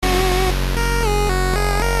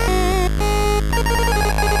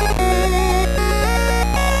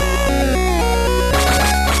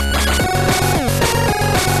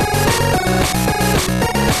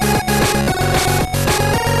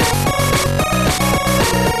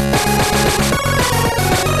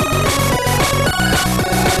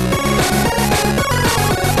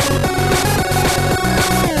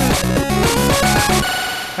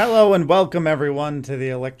Hello and welcome everyone to the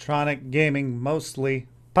Electronic Gaming Mostly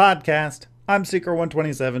podcast. I'm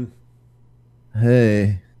Seeker127,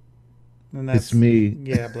 Hey, and it's that's me.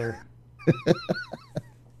 Gabler.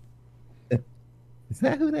 Is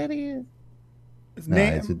that who that is? His Nah,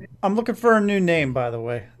 it's a name. I'm looking for a new name, by the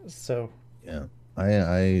way. So yeah.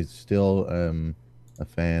 I still am a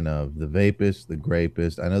fan of the Vapist, the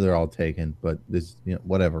Grapist. I know they're all taken, but this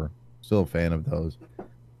whatever. Still a fan of those.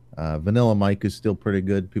 Vanilla Mike is still pretty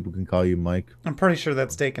good. People can call you Mike. I'm pretty sure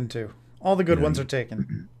that's taken too. All the good Yeah, ones are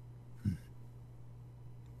taken.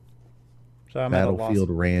 So I'm at a loss.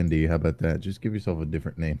 Battlefield Randy. How about that? Just give yourself a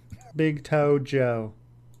different name. Big Toe Joe.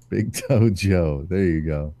 Big Toe Joe. There you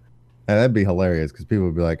go. And that'd be hilarious because people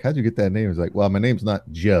would be like, "How'd you get that name?" It's like, "Well, my name's not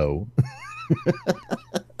Joe."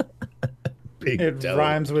 Big It Toe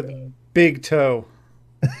rhymes with Joe. Big Toe.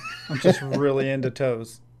 I'm just really into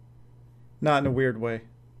toes. Not in a weird way.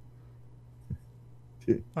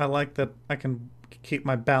 I like that I can keep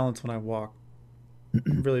my balance when I walk.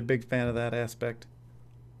 I'm a really big fan of that aspect.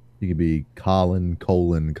 You could be Colin,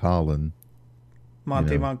 you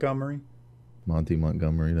Monty know, Montgomery. Monty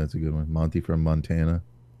Montgomery. That's a good one. Monty from Montana.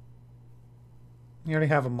 You already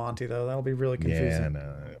have a Monty though. That'll be really Yeah, confusing.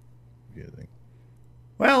 no. Good thing.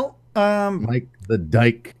 Well, Mike the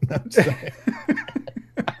Dyke. I'm sorry.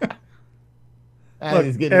 look,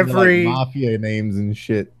 He's getting into like every mafia names and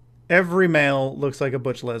shit. every male looks like a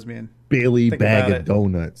butch lesbian. Billy Think Bag about of it.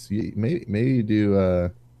 Donuts. Maybe you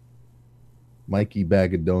do Mikey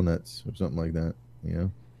Bag of Donuts or something like that. You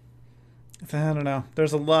know? I don't know.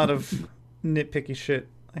 There's a lot of nitpicky shit.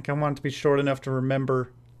 Like I want it to be short enough to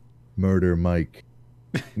remember. Murder Mike.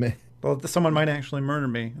 Man. Well, someone might actually murder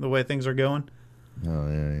me the way things are going. Oh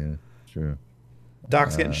yeah. Sure.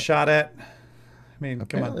 Doc's getting Uh shot at. I mean,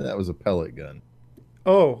 come on. apparently that was a pellet gun.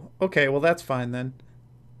 Oh, okay. Well, that's fine then.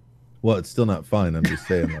 Well, it's still not fine. I'm just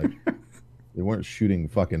saying, like, they weren't shooting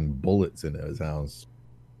fucking bullets into his house.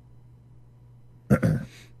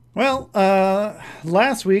 Well,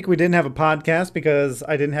 last week we didn't have a podcast because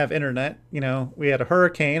I didn't have internet. You know, we had a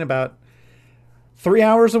hurricane about 3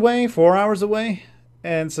 hours away, 4 hours away.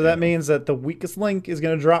 And so that Yeah. means that the weakest link is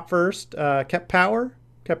going to drop first. Kept power,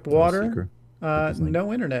 kept Oh, water, Seeker. Weakest link.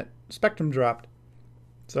 no internet. Spectrum dropped.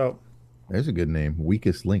 So, There's a good name.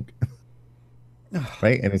 Weakest link.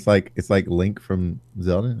 Right? And it's like Link from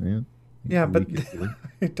Zelda. Yeah. yeah, but Weakest link.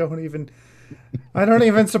 I don't even. I don't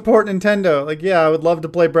even support Nintendo. Like, yeah, I would love to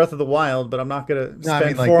play Breath of the Wild, but I'm not gonna No, I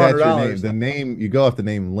mean spend like four hundred that's your name. dollars. The name you go off the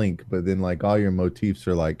name Link, but then like all your motifs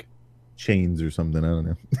are like chains or something. I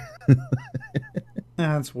don't know.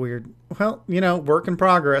 That's weird. Well, you know, work in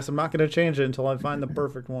progress. I'm not gonna change it until I find the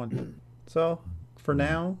perfect one. So, for Yeah.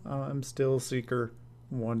 now, I'm still Seeker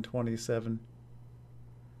 127.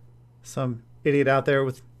 Some idiot out there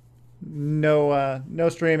with no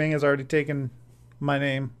streaming has already taken my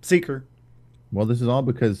name, Seeker. Well, this is all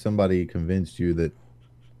because somebody convinced you that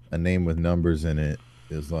a name with numbers in it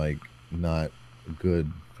is like not good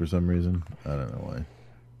for some reason. I don't know why.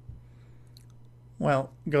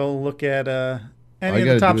 Well, go look at All any you of the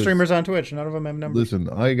gotta top do is streamers on Twitch. None of them have numbers. listen.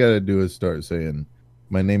 All you gotta do is start saying,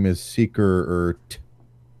 "My name is Seeker."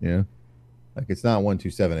 Yeah, like it's not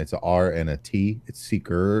 127. It's a R and a T. It's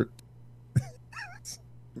Seeker.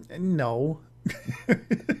 No.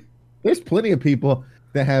 There's plenty of people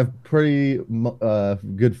that have pretty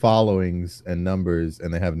good followings and numbers,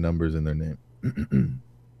 and they have numbers in their name.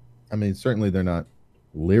 I mean, certainly they're not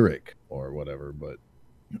lyric or whatever, but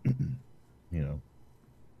you know,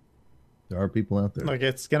 there are people out there. Like,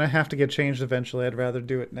 it's gonna have to get changed eventually. I'd rather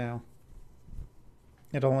do it now.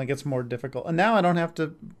 It only gets more difficult. And now I don't have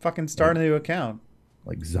to fucking Like start a new account.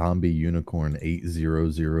 like Zombie Unicorn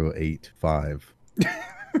 80085.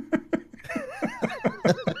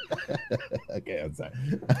 Okay, I'm sorry.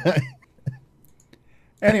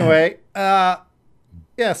 Anyway,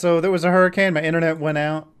 yeah, so there was a hurricane. My internet went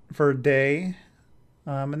out for a day.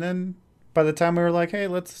 And then by the time we were like, hey,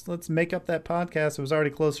 let's make up that podcast, it was already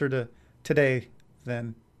closer to today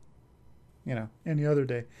than, you know, any other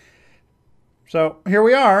day. So here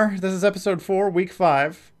we are. This is episode 4, week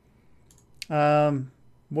 5.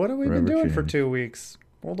 What have we been Forever doing for changed. 2 weeks?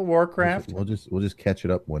 World of We'll just, Warcraft. we'll just we'll just catch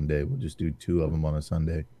it up one day. We'll just do two of them on a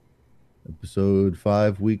Sunday. Episode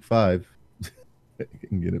 5, week 5. You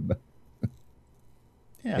can get it back.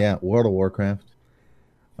 Yeah. Yeah, World of Warcraft.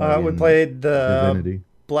 We Fucking played the Divinity.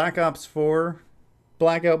 Black Ops 4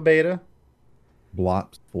 Blackout Beta.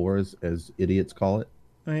 Blops 4 as idiots call it.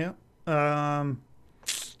 Yeah. Um,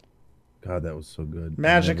 God, that was so good. I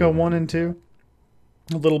never Magicka 1 and 2.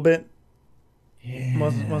 A little bit.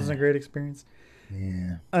 Wasn't Yeah. a great experience.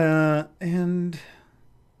 Yeah. And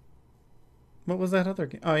What was that other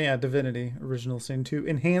game? Oh yeah, Divinity Original Sin 2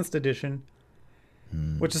 Enhanced Edition,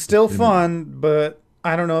 which is still Divinity. fun, but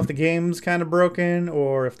I don't know if the game's kind of broken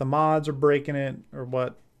or if the mods are breaking it or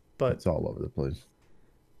what. But It's all over the place.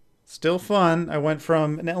 still fun. I went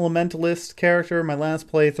from an elementalist character my last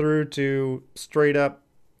playthrough to straight up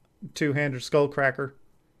two-handed skullcracker.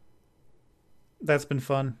 That's been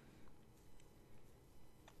fun.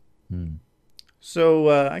 Hmm. So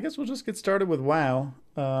I guess we'll just get started with WoW.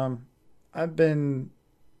 I've been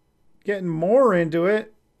getting more into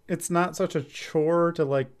it. It's not such a chore to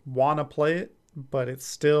like want to play it, but it's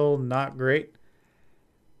still not great.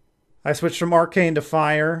 I switched from arcane to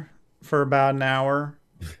fire for about an hour.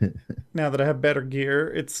 Now that I have better gear,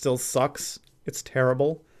 it still sucks. It's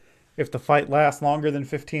terrible. If the fight lasts longer than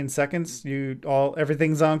 15 seconds,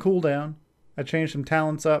 everything's on cooldown. I changed some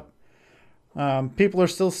talents up. People are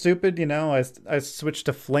still stupid, you know. I switched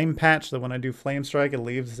to flame patch, that when I do flame strike, it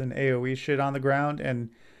leaves an AOE shit on the ground, and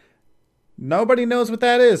nobody knows what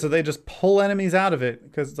that is, so they just pull enemies out of it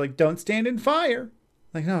because it's like, don't stand in fire.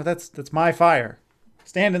 Like, no, that's my fire.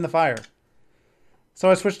 Stand in the fire.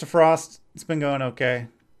 So I switched to frost. It's been going okay.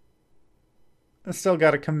 I still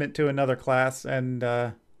got to commit to another class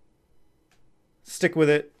and stick with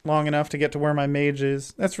it long enough to get to where my mage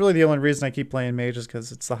is. That's really the only reason I keep playing mage, is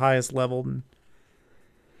because it's the highest level.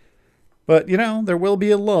 But you know, there will be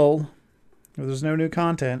a lull if there's no new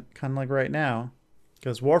content, kind of like right now,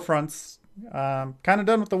 because Warfront's kind of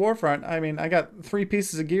done with the Warfront. I mean, I got 3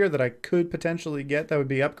 pieces of gear that I could potentially get that would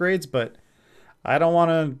be upgrades, but I don't want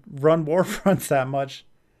to run Warfronts that much,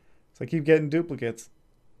 so I keep getting duplicates.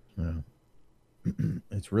 Yeah.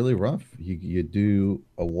 It's really rough. You do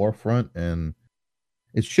a war front and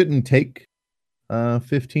it shouldn't take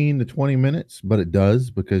 15 to 20 minutes, but it does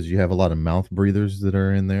because you have a lot of mouth breathers that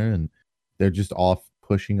are in there and they're just off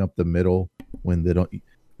pushing up the middle when they don't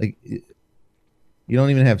like you don't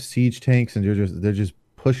even have siege tanks and they're just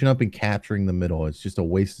pushing up and capturing the middle. It's just a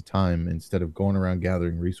waste of time instead of going around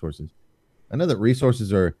gathering resources. I know that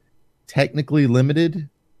resources are technically limited,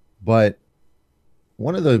 but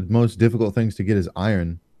one of the most difficult things to get is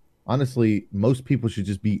iron. Honestly, most people should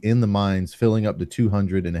just be in the mines, filling up to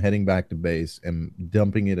 200 and heading back to base and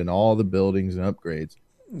dumping it in all the buildings and upgrades.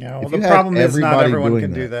 You know, If the you had problem is not everybody everyone doing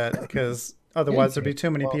can do that, that, because yeah, you otherwise there'd can. be too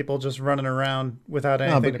many Well, people just running around without no,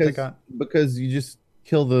 anything to pick on. because you just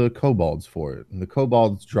kill the kobolds for it, and the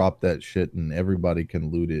kobolds drop that shit, and everybody can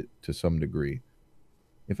loot it to some degree.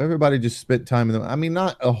 If everybody just spent time in them, I mean,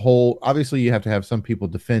 not a whole. Obviously, you have to have some people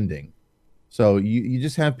defending. So you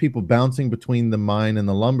just have people bouncing between the mine and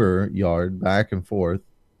the lumber yard back and forth,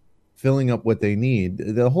 filling up what they need.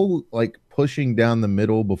 The whole like pushing down the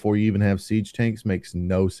middle before you even have siege tanks makes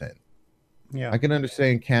no sense. Yeah. I can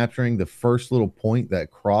understand capturing the first little point,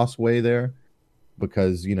 that crossway there,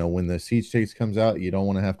 because you know when the siege tanks comes out, you don't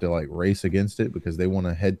want to have to like race against it because they want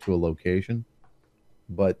to head to a location.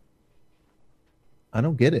 But I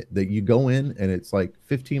don't get it that you go in and it's like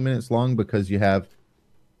 15 minutes long because you have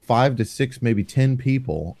 5 to 6, maybe 10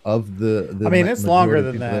 people of I mean, it's longer majority of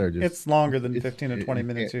than people that. there. Just It's longer than it's 15 to it, 20 you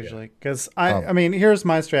minutes can't, yeah, usually. Because I probably. mean, here's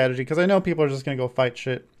my strategy. Because I know people are just going to go fight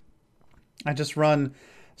shit. I just run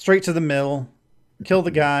straight to the mill, kill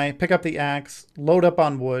the guy, pick up the axe, load up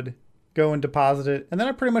on wood, go and deposit it. And then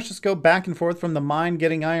I pretty much just go back and forth from the mine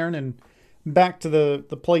getting iron and back to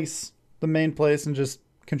the place, the main place, and just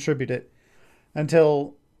contribute it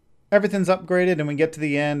until everything's upgraded and we get to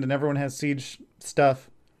the end and everyone has siege stuff.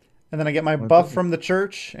 And then I get my Well, it buff doesn't. from the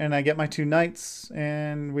church and I get my 2 knights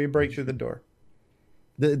and we break through the door.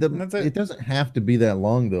 And that's It it. doesn't have to be that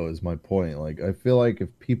long though. Is my point. Like I feel like if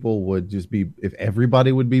people would just be, if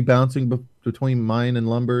everybody would be bouncing between mine and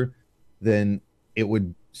lumber, then it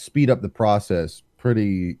would speed up the process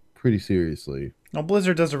pretty seriously. Well,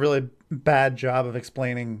 Blizzard does a really bad job of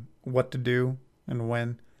explaining what to do and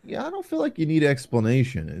when. Yeah, I don't feel like you need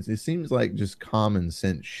explanation. It seems like just common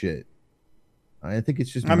sense shit. I think it's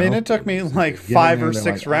just I mean, mouth it took me breathers. They like just get in five there or and they're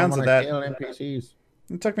like, six I rounds of want to that. kill NPCs.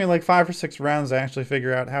 It took me like 5 or 6 rounds to actually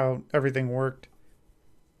figure out how everything worked.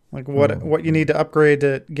 Like Oh, what you need to upgrade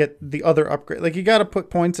to get the other upgrade. Like you got to put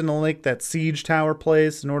points in like that siege tower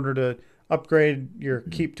place in order to upgrade your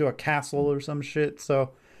keep to a castle or some shit.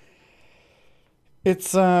 So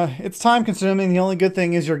it's time consuming. The only good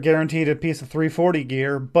thing is you're guaranteed a piece of 340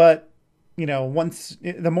 gear, but you know, once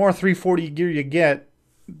the more 340 gear you get,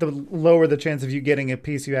 the lower the chance of you getting a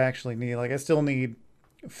piece you actually need. Like I still need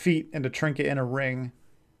feet and a trinket and a ring,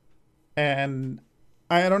 and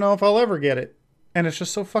I don't know if I'll ever get it. And it's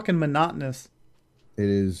just so fucking monotonous. it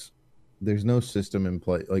is. There's no system in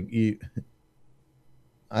play. Like you,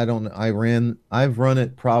 I don't. I've run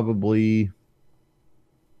it probably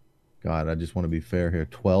God, I just want to be fair here.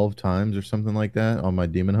 12 times or something like that on my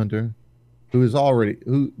Demon Hunter, who is already,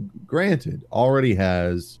 who, granted, already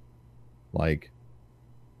has like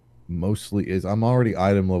mostly is, I'm already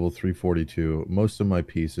item level 342. Most of my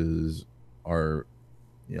pieces are,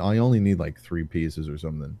 I only need like 3 pieces or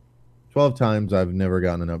something. 12 times I've never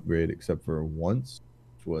gotten an upgrade except for once,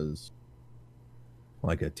 which was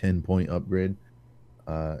like a 10-point upgrade.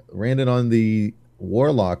 Ran it on the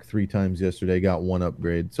Warlock 3 times yesterday, got 1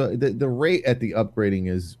 upgrade. So the rate at the upgrading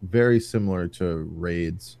is very similar to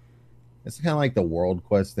raids. It's kind of like the world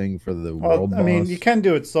quest thing for the Well, world I mean, you boss. can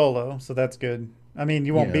do it solo, so that's good. I mean,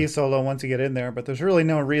 you won't Yeah. be solo once you get in there, but there's really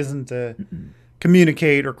no reason to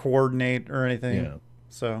communicate or coordinate or anything. Yeah,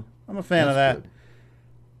 So I'm a fan of that's that. good.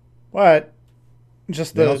 But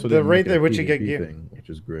just They the also the didn't make rate it a at which you get PvP gear. thing, which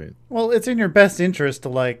is great. Well, it's in your best interest to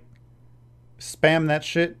like spam that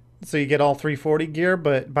shit so you get all 340 gear,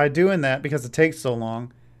 but by doing that, because it takes so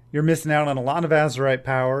long, you're missing out on a lot of Azurite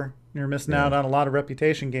power. You're missing Yeah. out on a lot of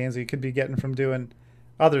reputation gains that you could be getting from doing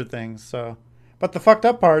other things. So, but the fucked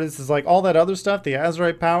up part is like all that other stuff, the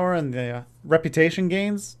Azurite power and the reputation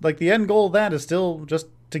gains. Like the end goal of that is still just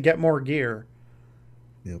to get more gear.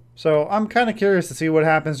 Yep. So I'm kind of curious to see what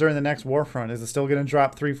happens during the next Warfront. Is it still going to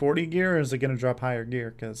drop 340 gear, or is it going to drop higher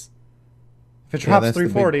gear? Because if it Yeah, drops that's the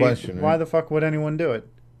big 340, question, why right? the fuck would anyone do it?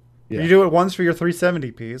 You Yeah. do it once for your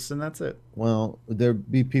 370 piece, and that's it. Well, there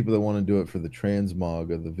be people that want to do it for the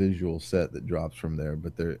transmog of the visual set that drops from there,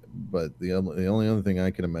 but the only other thing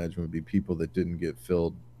I can imagine would be people that didn't get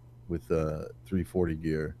filled with 340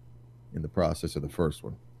 gear in the process of the first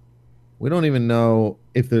one. We don't even know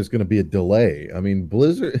if there's going to be a delay. I mean,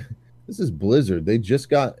 Blizzard, this is Blizzard. They just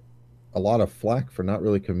got a lot of flack for not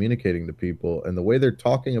really communicating to people, and the way they're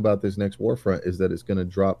talking about this next Warfront is that it's going to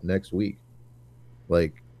drop next week,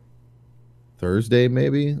 like Thursday,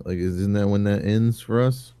 maybe. Like, isn't that when that ends for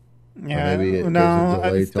us? Or Yeah, maybe there's a no, I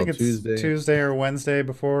delay just till think it's Tuesday. Tuesday or Wednesday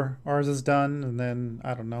before ours is done, and then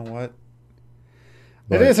I don't know what. It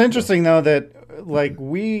But is interesting though that like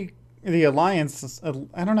the alliance,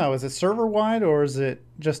 I don't know, is it server wide or is it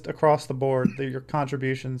just across the board? Your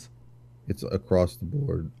contributions. it's across the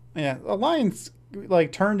board. Yeah, alliance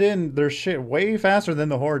like turned in their shit way faster than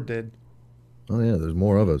the horde did. Oh yeah, there's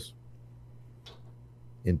more of us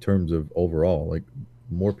in terms of overall. Like,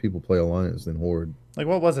 more people play Alliance than Horde. Like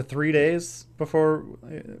what was it? 3 days before,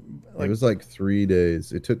 It like was like 3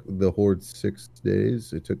 days. It took the Horde 6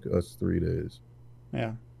 days. It took us 3 days,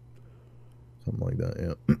 yeah. something like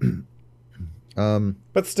that. Yeah.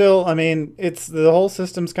 But still, I mean, it's the whole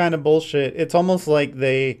system's kind of bullshit. It's almost like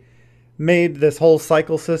they made this whole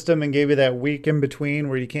cycle system and gave you that week in between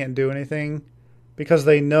where you can't do anything because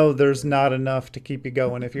they know there's not enough to keep you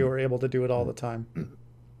going if you were able to do it all the time.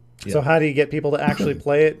 So Yeah. how do you get people to actually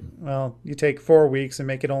play it? Well, you take 4 weeks and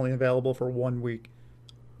make it only available for 1 week.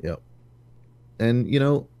 Yeah. And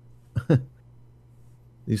you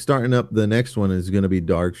starting up, the next one is going to be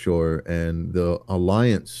Darkshore, and the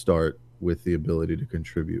Alliance start with the ability to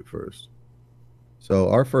contribute first. So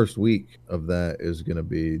our first week of that is going to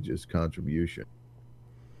be just contribution,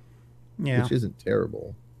 Yeah, which isn't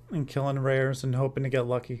terrible. and killing rares and hoping to get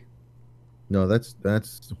lucky. No, that's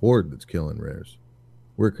Horde that's killing rares.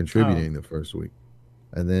 We're Oh, contributing the first week,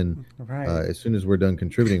 and then right. as soon as we're done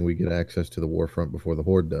contributing, we get access to the Warfront before the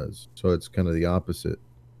Horde does. So it's kind of the opposite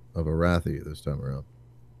of Arathi this time around.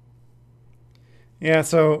 Yeah,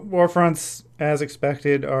 so Warfronts, as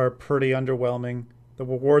expected, are pretty underwhelming. The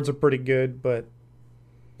rewards are pretty good, but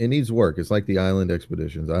It needs work. It's like the island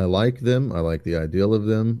expeditions. I like them. I like the ideal of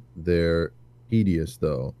them. They're tedious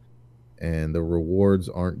though, and the rewards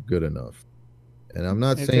aren't good enough. And I'm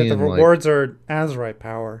not yet the saying like rewards are Azurite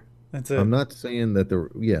power. That's I'm it. not saying that the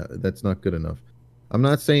yeah, that's not good enough. I'm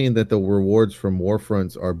not saying that the rewards from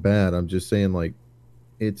Warfronts are bad. I'm just saying like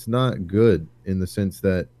it's not good in the sense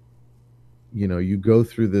that you go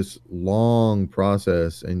through this long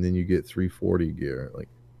process and then you get 340 gear. Like,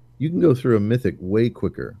 you can go through a mythic way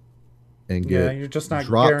quicker and Yeah, get you're just not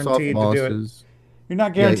drops off guaranteed to do it. bosses. You're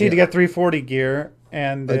not Yeah, guaranteed to yeah. get 340 gear,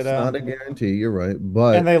 and It's not a guarantee, you're right,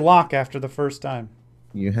 but they lock after the first time.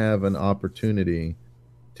 you have an opportunity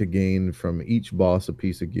to gain from each boss a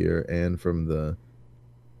piece of gear, and from the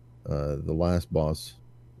last boss.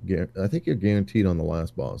 I think you're guaranteed on the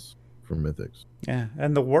last boss from mythics. Yeah,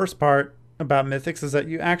 and the worst part about Mythics is that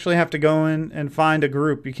you actually have to go in and find a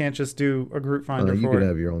group. You can't just do a group finder You for could it.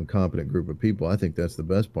 have your own competent group of people. I think that's the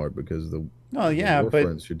best part, because Oh the yeah, war but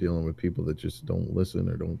fronts, you're dealing with people that just don't listen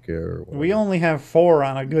or don't care or we whatever. only have 4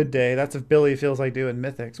 on a good day. That's if Billy feels like doing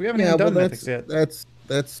Mythics. We haven't Yeah, even well, done Mythics yet.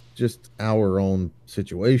 that's just our own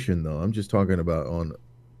situation, though. I'm just talking about on,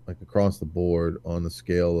 like, across the board on the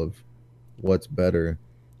scale of. what's better.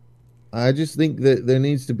 I just think that there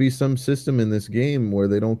needs to be some system in this game where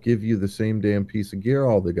they don't give you the same damn piece of gear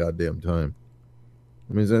all the goddamn time.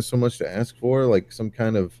 I mean, is that so much to ask for? Like some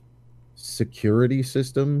kind of security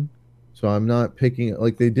system? So I'm not picking,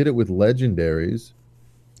 like they did it with legendaries.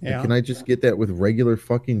 Like, Yeah. can I just get that with regular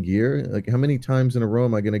fucking gear? Like, how many times in a row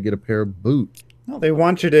am I going to get a pair of boots? No, they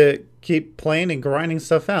want you to keep playing and grinding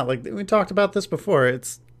stuff out. Like we talked about this before.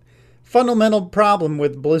 It's fundamental problem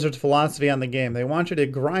with Blizzard's philosophy on the game. They want you to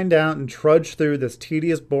grind out and trudge through this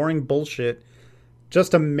tedious, boring bullshit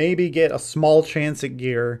just to maybe get a small chance at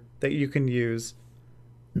gear that you can use.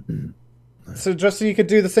 So just so you could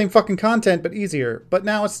do the same fucking content but easier. But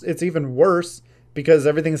now it's even worse because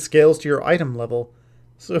everything scales to your item level.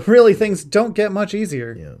 So really things don't get much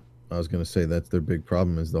easier. Yeah, I was going to say that's their big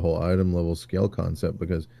problem is the whole item level scale concept.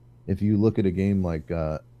 Because if you look at a game like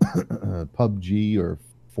PUBG or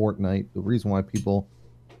Fortnite, the reason why people,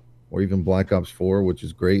 or even Black Ops 4, which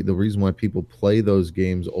is great, the reason why people play those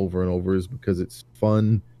games over and over is because it's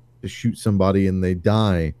fun to shoot somebody and they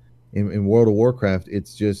die. In World of Warcraft,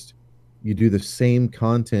 it's just you do the same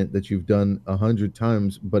content that you've done 100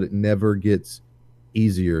 times, but it never gets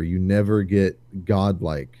easier. You never get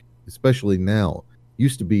godlike, especially now.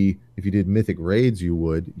 Used to be if you did mythic raids,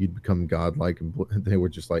 you'd become godlike, and they were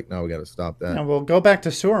just like, no, we got to stop that. Yeah, well, go back to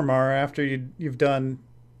Suramar after you've done,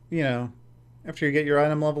 you know, after you get your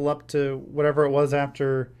item level up to whatever it was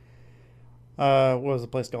after, what was the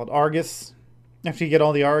place called? Argus. After you get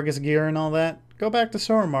all the Argus gear and all that, go back to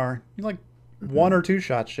Suramar. You like one or two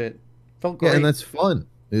shot shit. Felt great. Yeah, and that's fun.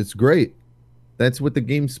 It's great. That's what the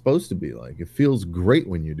game's supposed to be like. It feels great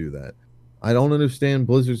when you do that. I don't understand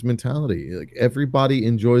Blizzard's mentality. Like everybody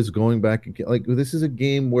enjoys going back and like this is a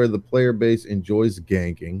game where the player base enjoys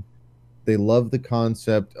ganking. They love the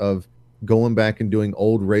concept of going back and doing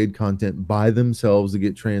old raid content by themselves to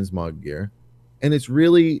get transmog gear. And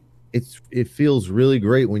it feels really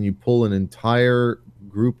great when you pull an entire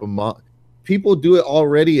group of people do it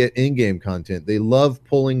already at in-game content. They love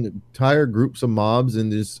pulling entire groups of mobs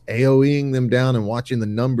and just AoEing them down and watching the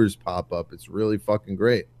numbers pop up. It's really fucking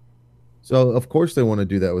great. So of course they want to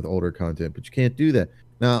do that with older content, but you can't do that.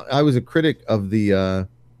 Now, I was a critic of the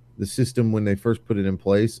system when they first put it in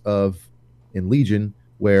place in Legion,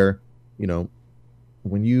 where, you know,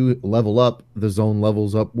 when you level up, the zone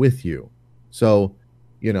levels up with you. So,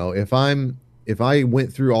 you know, if I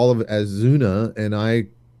went through all of Azuna and I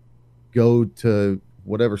go to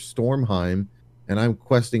whatever Stormheim and I'm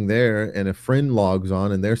questing there and a friend logs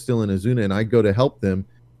on and they're still in Azuna and I go to help them,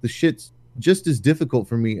 the shit's just as difficult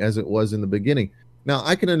for me as it was in the beginning. Now,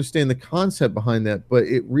 I can understand the concept behind that, but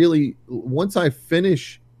it really, once I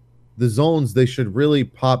finish the zones, they should really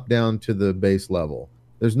pop down to the base level.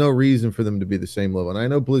 There's no reason for them to be the same level. And I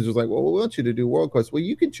know Blizzard's like, well, we want you to do World Quest. Well,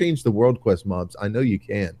 you can change the World Quest mobs. I know you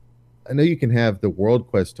can. I know you can have the World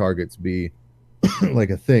Quest targets be like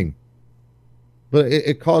a thing. But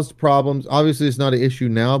it caused problems. Obviously, it's not an issue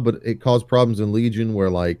now, but it caused problems in Legion where,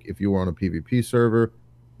 like, if you were on a PvP server,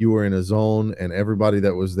 you were in a zone and everybody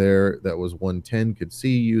that was there that was 110 could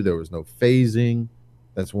see you. There was no phasing.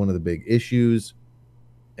 That's one of the big issues.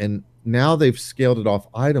 And now they've scaled it off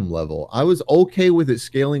item level. I was okay with it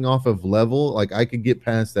scaling off of level. Like, I could get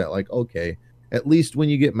past that. Like, okay, at least when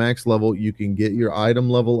you get max level, you can get your item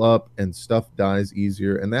level up and stuff dies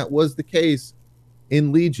easier. And that was the case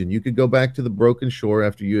in Legion. You could go back to the Broken Shore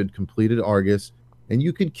after you had completed Argus, and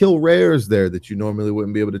you could kill rares there that you normally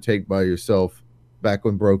wouldn't be able to take by yourself back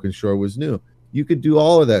when Broken Shore was new. You could do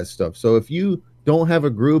all of that stuff. So if you don't have a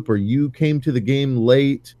group, or you came to the game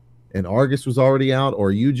late and Argus was already out,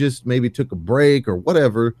 or you just maybe took a break or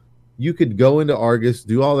whatever, you could go into Argus,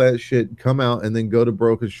 do all that shit, come out, and then go to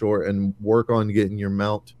Broken Shore and work on getting your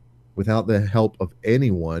mount without the help of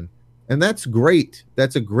anyone. And that's great.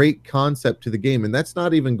 That's a great concept to the game. And that's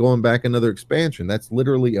not even going back another expansion. That's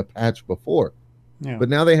literally a patch before. Yeah. But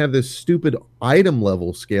now they have this stupid item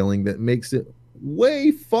level scaling that makes it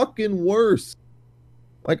way fucking worse.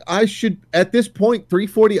 Like, I should, at this point,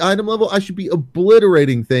 340 item level, I should be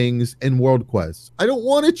obliterating things in World Quests. I don't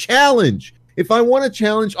want a challenge. If I want a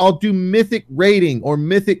challenge, I'll do Mythic rating or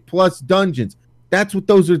Mythic plus dungeons. That's what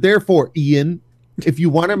those are there for, Ian. If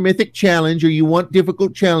you want a Mythic challenge or you want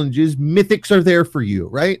difficult challenges, Mythics are there for you,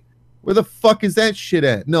 right? Where the fuck is that shit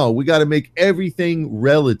at? No, we got to make everything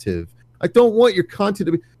relative. I don't want your content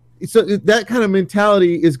to be... So that kind of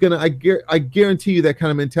mentality is going to, I guarantee you that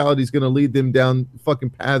kind of mentality is going to lead them down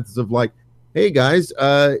fucking paths of like, hey guys,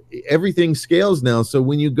 everything scales now. So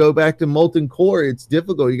when you go back to Molten Core, it's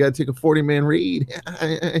difficult. You got to take a 40-man raid.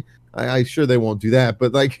 I sure they won't do that.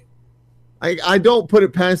 But like, I don't put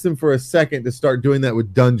it past them for a second to start doing that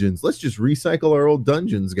with dungeons. Let's just recycle our old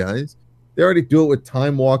dungeons, guys. They already do it with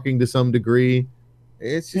time walking to some degree.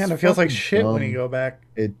 It's Yeah, just and it feels like fucking shit when you dumb. go back.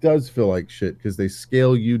 It does feel like shit because they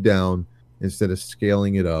scale you down instead of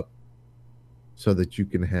scaling it up so that you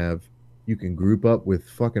can group up with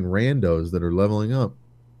fucking randos that are leveling up.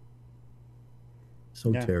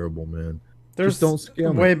 So Yeah. terrible, man. Just There's don't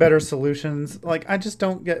scale way it. better solutions. Like, I just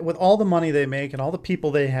don't get, with all the money they make and all the people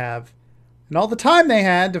they have and all the time they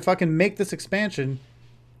had to fucking make this expansion,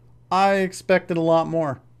 I expected a lot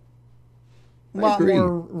more. A I lot agree.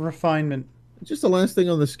 more refinement. Just the last thing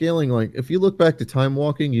on the scaling, like if you look back to time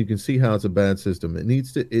walking, you can see how it's a bad system.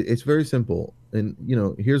 It's very simple. And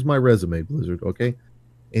here's my resume, Blizzard, okay?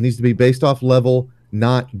 It needs to be based off level,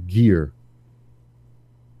 not gear.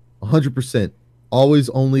 100%. Always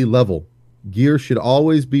only level. Gear should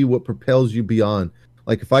always be what propels you beyond.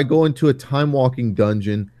 Like if I go into a time walking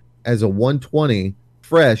dungeon as a 120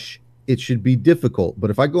 fresh, it should be difficult.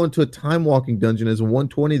 But if I go into a time walking dungeon as a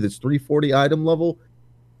 120 that's 340 item level,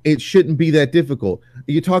 it shouldn't be that difficult.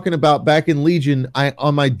 You're talking about back in Legion,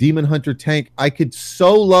 on my Demon Hunter tank, I could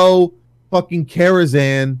solo fucking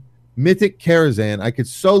Karazhan, Mythic Karazhan. I could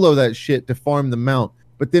solo that shit to farm the mount.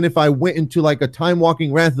 But then if I went into like a time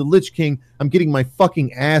walking Wrath of the Lich King, I'm getting my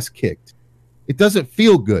fucking ass kicked. It doesn't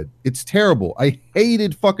feel good. It's terrible. I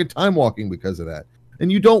hated fucking time walking because of that.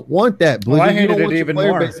 And you don't want that, Blizzard. Well, I You hated don't it want your even player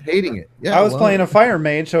more. base hating it. Yeah, I was well, playing a fire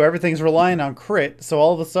mage, so everything's relying on crit. So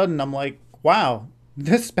all of a sudden, I'm like, wow,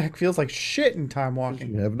 this spec feels like shit in time you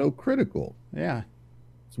walking. have no critical. Yeah.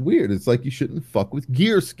 It's weird. It's like you shouldn't fuck with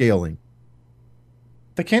gear scaling.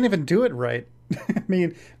 They can't even do it right. I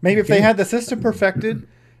mean, maybe if they had the system perfected,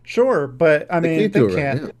 sure, but I mean, can't they do it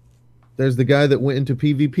can't. right. Yeah. There's the guy that went into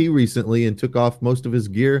PvP recently and took off most of his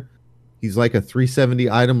gear. He's like a 370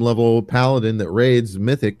 item level paladin that raids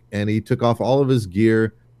Mythic, and he took off all of his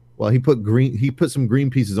gear. Well, he put some green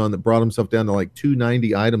pieces on that brought himself down to like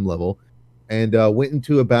 290 item level, and went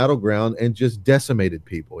into a battleground and just decimated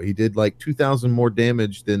people. He did like 2,000 more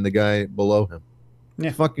damage than the guy below him. Yeah.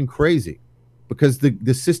 It's fucking crazy because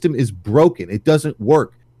the system is broken. It doesn't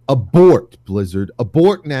work. Abort, Blizzard.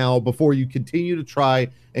 Abort now before you continue to try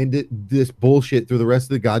and this bullshit through the rest of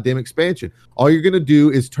the goddamn expansion. All you're going to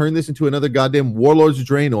do is turn this into another goddamn Warlords of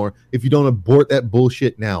Draenor if you don't abort that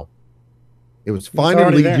bullshit now. It was fine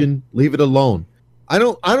in Legion. There. Leave it alone. I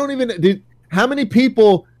don't even... how many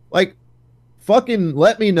people, like, fucking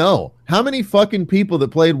let me know. How many fucking people that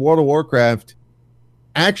played World of Warcraft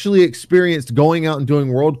actually experienced going out and doing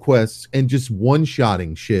world quests and just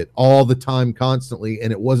one-shotting shit all the time constantly,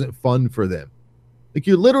 and it wasn't fun for them? Like,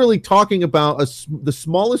 you're literally talking about the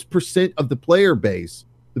smallest percent of the player base,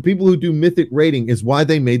 the people who do Mythic raiding, is why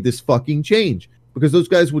they made this fucking change. Because those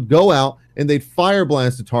guys would go out and they'd fire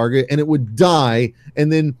blast a target and it would die,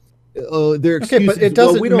 and then their excuses, okay, but it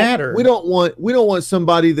doesn't matter. We don't want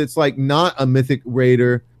somebody that's like not a Mythic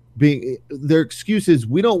raider being their excuses.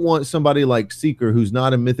 We don't want somebody like Seeker, who's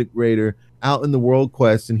not a Mythic raider, out in the world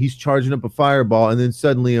quest and he's charging up a fireball and then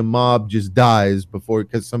suddenly a mob just dies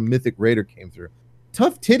because some Mythic raider came through.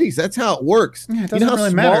 Tough titties. That's how it works. Yeah, it you know how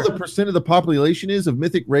really small matter. the percent of the population is of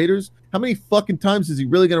Mythic raiders? How many fucking times is he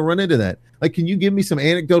really going to run into that? Like, can you give me some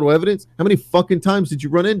anecdotal evidence? How many fucking times did you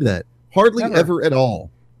run into that? Hardly ever at all.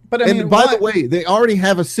 But I mean, by the way, they already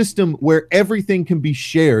have a system where everything can be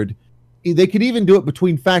shared. They could even do it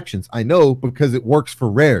between factions. I know, because it works for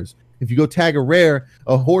rares. If you go tag a rare,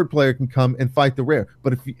 a horde player can come and fight the rare.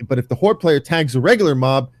 But if the horde player tags a regular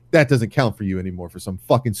mob, that doesn't count for you anymore for some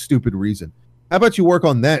fucking stupid reason. How about you work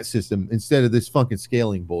on that system instead of this fucking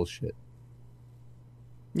scaling bullshit?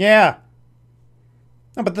 Yeah.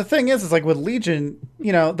 No, but the thing is like with Legion,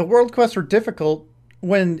 the world quests were difficult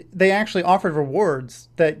when they actually offered rewards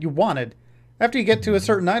that you wanted. After you get to a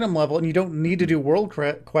certain item level and you don't need to do world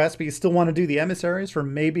quests, but you still want to do the emissaries for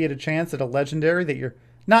maybe at a chance at a legendary that you're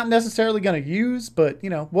not necessarily going to use, but,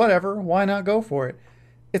 whatever, why not go for it?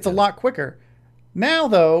 It's a lot quicker. Now,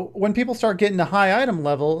 though, when people start getting to high item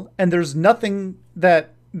level and there's nothing that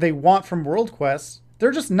they want from world quests,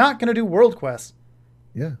 they're just not going to do world quests.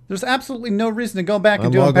 Yeah. There's absolutely no reason to go back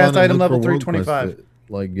and do them past item level 325.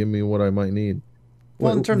 Like, give me what I might need.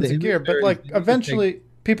 Well, in terms of gear, but like eventually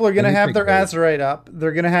people are going to have their Azerite up.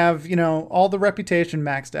 They're going to have, all the reputation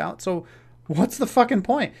maxed out. So what's the fucking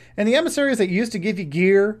point? And the emissaries that used to give you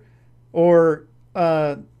gear or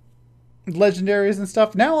legendaries and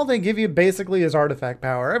stuff, now all they give you basically is artifact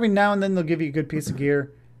power. Every now and then they'll give you a good piece of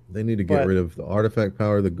gear. They need to get rid of the artifact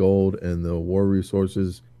power, the gold, and the war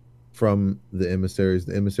resources from the emissaries.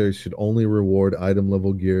 The emissaries should only reward item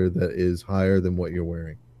level gear that is higher than what you're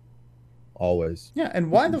wearing. always. Yeah, and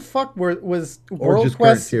why the fuck was Or World just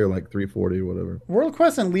current Quest tier, like 340 or whatever. World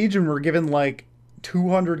Quest and Legion were given like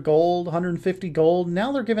 200 gold, 150 gold.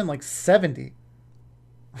 Now they're given like 70. Yeah.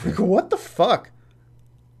 Like what the fuck?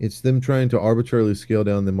 It's them trying to arbitrarily scale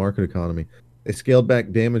down the market economy. They scaled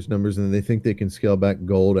back damage numbers and they think they can scale back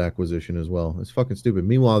gold acquisition as well. It's fucking stupid.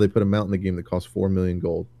 Meanwhile, they put a mount in the game that costs 4 million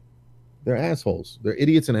gold. They're assholes. They're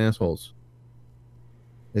idiots and assholes.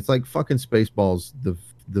 It's like fucking Spaceballs, the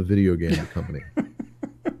video game company.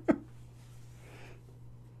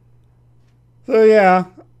 So yeah,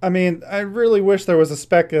 I mean, I really wish there was a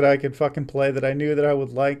spec that I could fucking play that I knew that I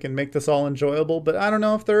would like and make this all enjoyable, but I don't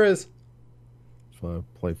know if there is. That's why I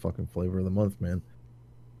play fucking Flavor of the Month, man.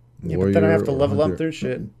 Yeah, but then I have Warrior to or level up Hunter. through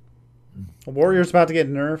shit. Warrior's about to get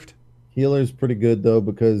nerfed. Healer's pretty good though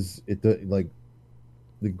because like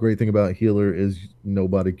the great thing about healer is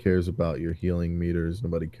nobody cares about your healing meters.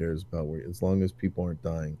 Nobody cares about where as long as people aren't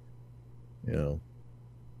dying, you know.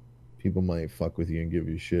 People might fuck with you and give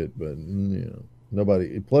you shit, but you know,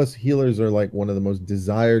 nobody. Plus, healers are like one of the most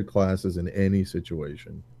desired classes in any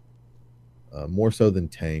situation. More so than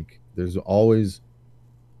tank. There's always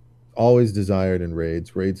desired in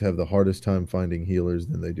raids. Raids have the hardest time finding healers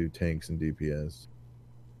than they do tanks and DPS.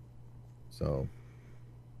 So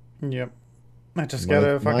Yep. I just my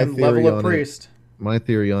gotta my fucking level theory up on it, priest. my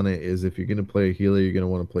theory on it is if you're gonna play a healer, you're gonna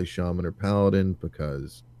want to play shaman or paladin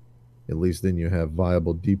because at least then you have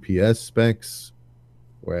viable DPS specs.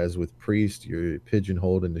 Whereas with priest, you're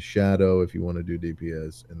pigeonholed into shadow if you want to do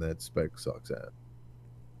DPS, and that spec sucks at.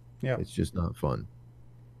 Yep. It's just not fun.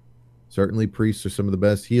 Certainly, priests are some of the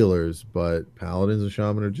best healers, but paladins and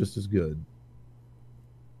shaman are just as good.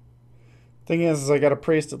 Thing is I got a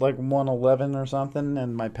priest at like 111 or something,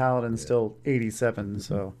 and my paladin's Yeah. still 87.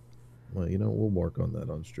 So Well, we'll work on that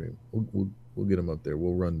on stream. We'll get them up there.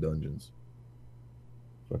 We'll run dungeons.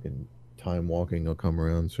 Fucking time walking will come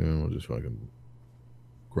around soon. We'll just fucking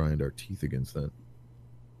grind our teeth against that.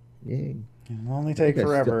 Yay! it'll only take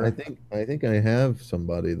forever. I think I have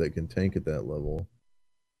somebody that can tank at that level.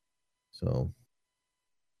 So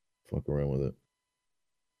fuck around with it.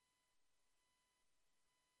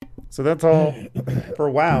 So that's all for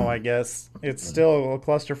WoW, I guess. It's still a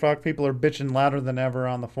clusterfuck. People are bitching louder than ever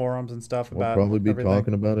on the forums and stuff We'll about probably be everything.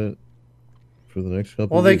 talking about it for the next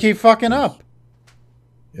couple Well, they weeks. keep fucking up.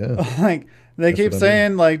 Yeah. Like they That's keep what I mean.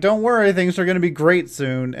 saying like don't worry, things are going to be great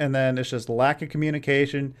soon, and then it's just lack of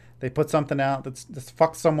communication. They put something out that's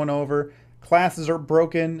fucks someone over. Classes are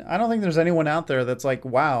broken. I don't think there's anyone out there that's like,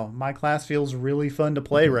 wow, my class feels really fun to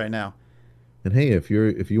play right now. And hey, if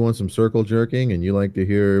you want some circle jerking and you like to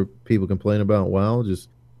hear people complain about WoW, just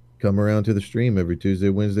come around to the stream every Tuesday,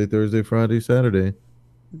 Wednesday, Thursday, Friday, Saturday.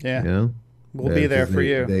 Yeah, You know, we'll be there 'cause for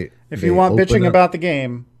you. If you they want open bitching up. about the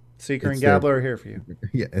game, Seeker and It's their Gabbler are here for you.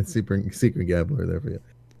 yeah, and secret gambler there for you.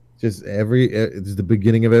 Just it's the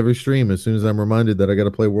beginning of every stream. As soon as I'm reminded that I got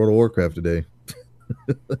to play World of Warcraft today.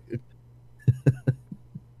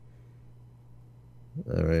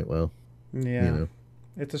 All right, well, Yeah,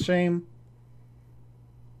 it's a shame.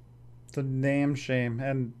 It's a damn shame,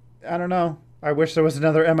 and I don't know. I wish there was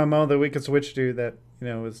another MMO that we could switch to that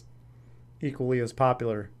is equally as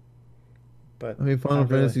popular. But I mean, Final not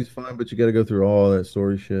really. Fantasy's fine, but you got to go through all that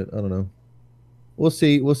story shit. I don't know. We'll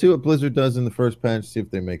see. We'll see what Blizzard does in the first patch. See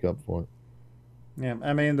if they make up for it. Yeah,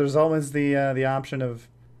 I mean, there's always the option of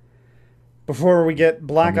before we get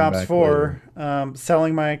Black Coming Ops back later. 4,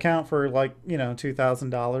 selling my account for like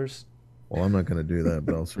 $2,000. Well, I'm not going to do that,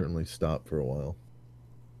 but I'll certainly stop for a while.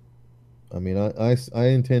 I mean, I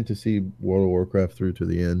intend to see World of Warcraft through to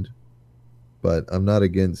the end, but I'm not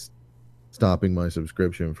against stopping my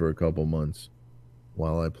subscription for a couple months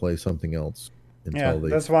while I play something else Yeah, until they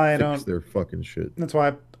that's why I fix don't. their fucking shit. That's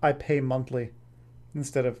why I pay monthly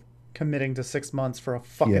instead of committing to 6 months for a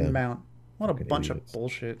fucking Yeah, mount. What a fucking bunch idiots. of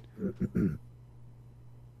bullshit.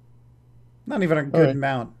 Not even a All good right.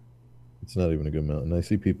 mount. It's not even a good amount. And I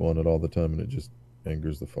see people on it all the time, and it just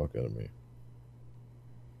angers the fuck out of me.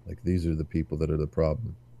 Like, these are the people that are the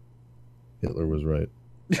problem. Hitler was right.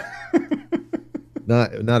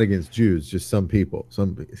 Not against Jews, just some people.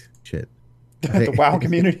 Some shit. The WoW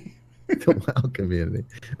community. The WoW community.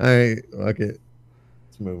 All right, okay.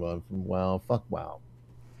 Let's move on from WoW. Fuck WoW.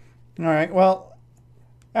 All right. Well,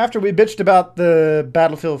 after we bitched about the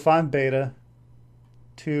Battlefield 5 beta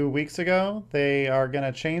 2 weeks ago, they are going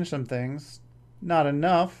to change some things. Not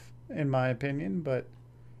enough, in my opinion, but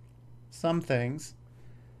some things.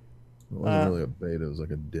 It wasn't really a beta. It was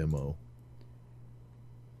like a demo.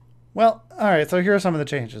 Well, all right. So here are some of the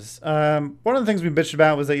changes. One of the things we bitched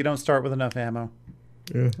about was that you don't start with enough ammo.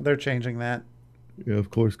 Yeah. They're changing that. Yeah, of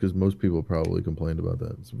course, because most people probably complained about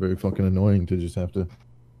that. It's very fucking annoying to just have to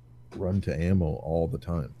run to ammo all the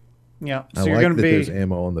time. Yeah, I so you're like going to that there's be,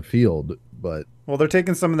 ammo on the field, but well, they're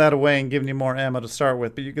taking some of that away and giving you more ammo to start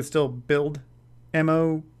with, but you can still build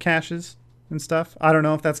ammo caches and stuff. I don't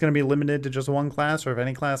know if that's going to be limited to just one class or if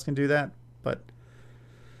any class can do that, but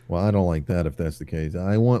well, I don't like that if that's the case.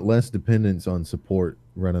 I want less dependence on support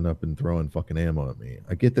running up and throwing fucking ammo at me.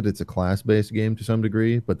 I get that it's a class-based game to some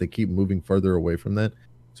degree, but they keep moving further away from that.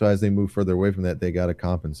 So as they move further away from that, they got to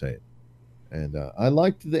compensate. And I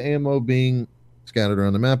liked the ammo being scattered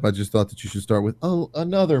around the map. I just thought that you should start with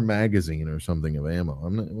another magazine or something of ammo.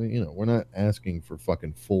 I'm not, we're not asking for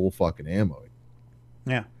fucking full fucking ammo.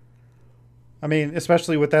 yeah. I mean,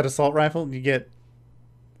 especially with that assault rifle, you get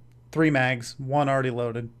 3 mags, one already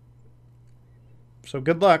loaded. So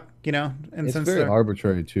good luck, you know. And It's since very they're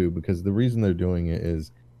arbitrary too, because the reason they're doing it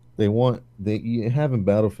is they you have in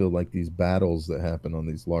Battlefield like these battles that happen on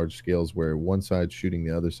these large scales where one side's shooting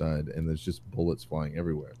the other side and there's just bullets flying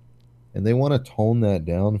everywhere. And they want to tone that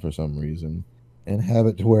down for some reason and have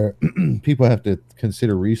it to where people have to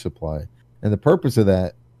consider resupply. And the purpose of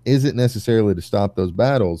that isn't necessarily to stop those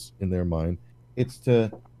battles in their mind. It's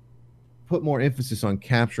to put more emphasis on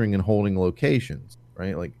capturing and holding locations,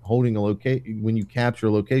 right? Like holding a location, when you capture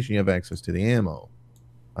a location, you have access to the ammo.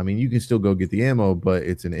 I mean, you can still go get the ammo, but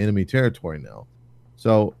it's an enemy territory now.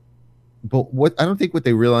 So, but what I don't think what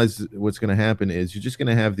they realize what's going to happen is you're just going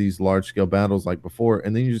to have these large scale battles like before,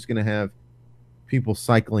 and then you're just going to have people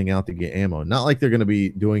cycling out to get ammo. Not like they're going to be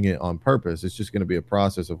doing it on purpose. It's just going to be a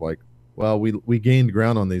process of like, well, we gained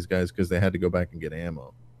ground on these guys because they had to go back and get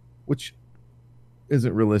ammo, which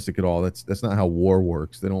isn't realistic at all. That's not how war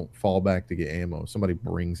works. They don't fall back to get ammo. Somebody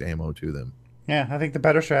brings ammo to them. yeah, I think the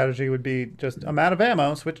better strategy would be just I'm out of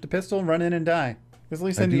ammo, switch to pistol, run in and die. Because at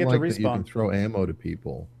least I then you do get to like that you can respawn. throw ammo to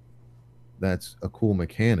people. That's a cool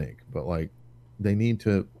mechanic, but like they need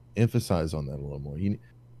to emphasize on that a little more. You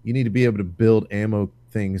need to be able to build ammo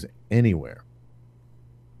things anywhere.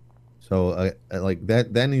 So like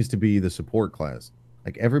that needs to be the support class.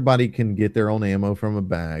 Like everybody can get their own ammo from a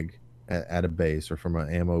bag at a base or from an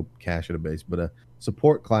ammo cache at a base, but a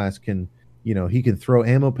support class can, he can throw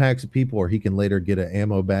ammo packs at people, or he can later get an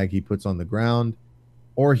ammo bag he puts on the ground,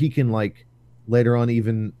 or he can like later on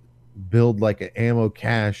even build like an ammo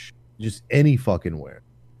cache just any fucking where,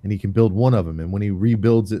 and he can build one of them, and when he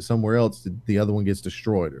rebuilds it somewhere else, the other one gets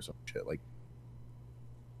destroyed or some shit. Like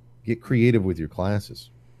get creative with your classes,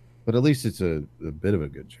 but at least it's a bit of a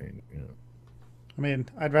good change. I mean,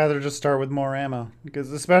 I'd rather just start with more ammo.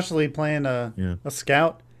 Because especially playing Yeah. a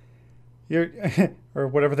scout, you're or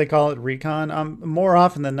whatever they call it, recon, more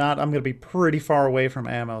often than not, I'm going to be pretty far away from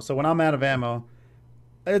ammo. So when I'm out of ammo,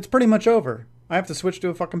 it's pretty much over. I have to switch to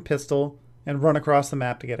a fucking pistol and run across the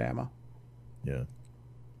map to get ammo. Yeah.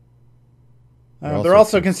 They're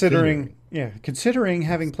also considering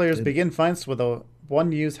having players begin fights with a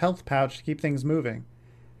one-use health pouch to keep things moving.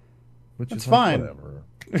 Which That's is like, fine. whatever.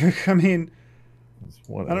 I mean,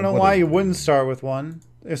 I don't know why you wouldn't start with one,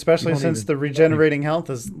 especially since the regenerating health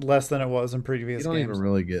is less than it was in previous You don't games. even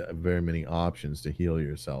really get very many options to heal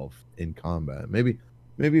yourself in combat. Maybe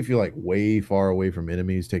if you're like way far away from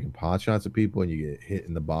enemies taking pot shots at people and you get hit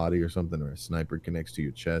in the body or something, or a sniper connects to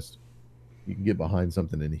your chest, you can get behind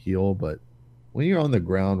something and heal. But when you're on the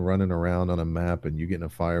ground running around on a map and you get in a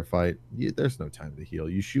firefight, there's no time to heal.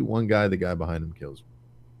 You shoot one guy, the guy behind him kills you.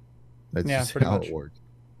 That's just pretty how much. it works.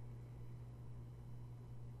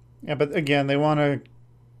 Yeah, but again, they want to,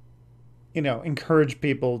 encourage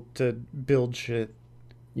people to build shit.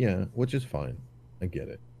 Yeah, which is fine. I get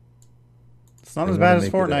it. It's not They as wanna bad as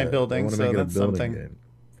make it Fortnite they building, wanna so make it a that's building something. game.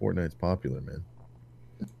 Fortnite's popular, man.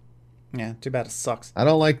 Yeah, too bad it sucks. I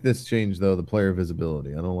don't like this change though, the player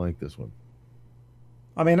visibility. I don't like this one.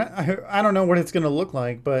 I mean, I don't know what it's going to look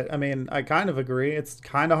like, but I mean, I kind of agree. It's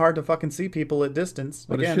kind of hard to fucking see people at distance.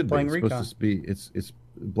 But it Again, should be. playing It's recon. supposed to be. It's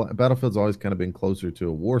Battlefield's always kind of been closer to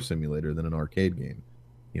a war simulator than an arcade game.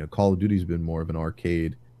 Call of Duty's been more of an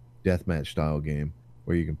arcade deathmatch style game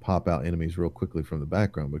where you can pop out enemies real quickly from the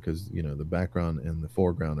background because the background and the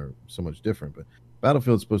foreground are so much different. But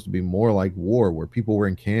Battlefield's supposed to be more like war, where people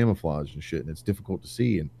wearing camouflage and shit, and it's difficult to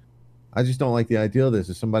see. And I just don't like the idea of this.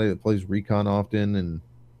 As somebody that plays recon often, and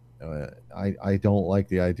I don't like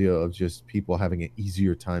the idea of just people having an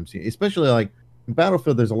easier time seeing, especially like in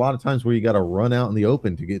Battlefield. There's a lot of times where you got to run out in the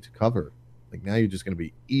open to get to cover. Like now you're just going to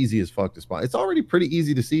be easy as fuck to spot. It's already pretty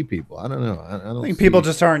easy to see people. I don't know. I don't I think see, people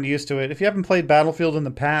just aren't used to it. If you haven't played Battlefield in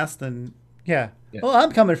the past, then yeah. Well,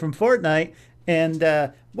 I'm coming from Fortnite, and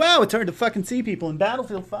wow, it's hard to fucking see people in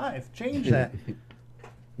Battlefield 5. Change that.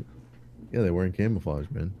 Yeah, they're wearing camouflage,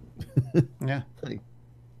 man. Yeah. Like,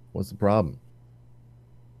 what's the problem?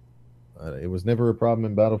 It was never a problem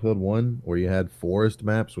in Battlefield 1 where you had forest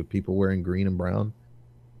maps with people wearing green and brown.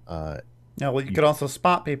 Uh, Yeah, well, you you could also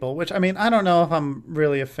spot people, which I mean, I don't know if I'm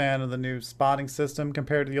really a fan of the new spotting system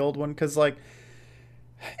compared to the old one, because like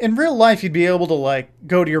in real life, you'd be able to like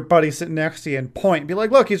go to your buddy sitting next to you and point, and be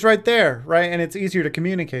like, "Look, he's right there," right? And it's easier to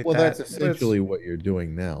communicate Well, that's that. It's essentially what you're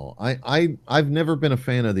doing now. I've never been a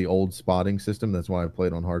fan of the old spotting system. That's why I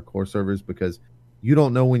played on hardcore servers because you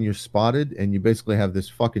don't know when you're spotted, and you basically have this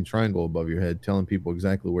fucking triangle above your head telling people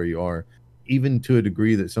exactly where you are, even to a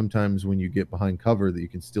degree that sometimes when you get behind cover, that you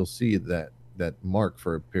can still see that mark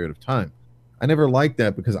for a period of time. I never liked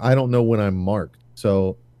that because I don't know when I'm marked,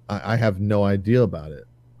 so I have no idea about it.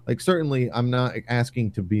 Like certainly I'm not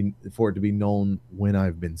asking to be for it to be known when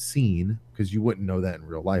I've been seen because you wouldn't know that in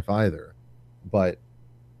real life either. But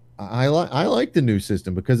I like the new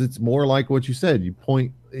system because it's more like what you said. You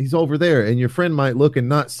point, he's over there, and your friend might look and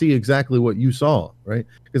not see exactly what you saw, right?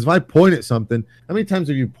 Because if I point at something, how many times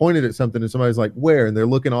have you pointed at something and somebody's like, "Where?" and they're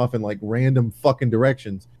looking off in like random fucking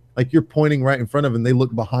directions, like you're pointing right in front of them, and they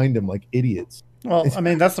look behind them like idiots. well, I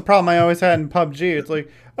mean, that's the problem I always had in PUBG. It's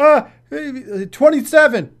like,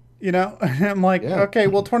 27. You know, and I'm like, Yeah, okay,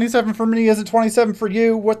 well, 27 for me isn't 27 for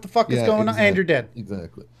you. What the fuck is yeah, going on? And you're dead.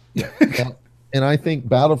 exactly. Yeah. And I think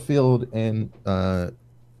Battlefield and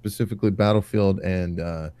specifically Battlefield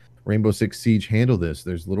and Rainbow Six Siege handle this.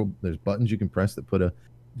 There's buttons you can press that put a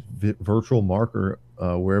virtual marker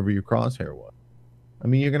wherever your crosshair was. I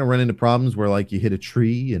mean, you're going to run into problems where like you hit a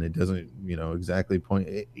tree and it doesn't, exactly point.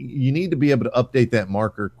 You need to be able to update that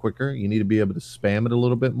marker quicker. You need to be able to spam it a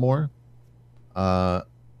little bit more.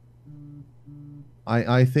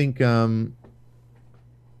 I think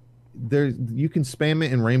there you can spam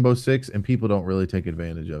it in Rainbow Six and people don't really take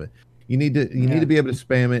advantage of it. You need to be able to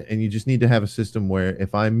spam it, and you just need to have a system where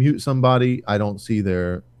if I mute somebody, I don't see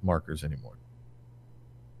their markers anymore.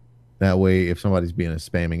 That way, if somebody's being a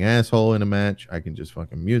spamming asshole in a match, I can just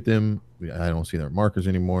fucking mute them. I don't see their markers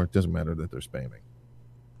anymore. It doesn't matter that they're spamming.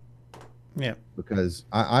 Yeah. Because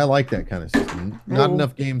I like that kind of system. Not Oh.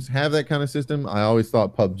 enough games have that kind of system. I always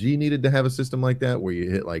thought PUBG needed to have a system like that where you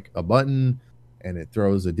hit like a button and it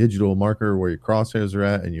throws a digital marker where your crosshairs are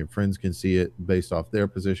at and your friends can see it based off their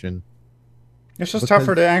position. It's just tougher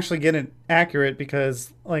to Because actually get it accurate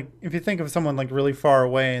because, like, if you think of someone like really far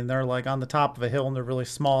away and they're like on the top of a hill and they're really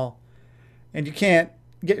small, and you can't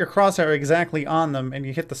get your crosshair exactly on them, and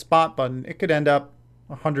you hit the spot button, it could end up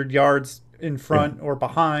 100 yards in yeah, front or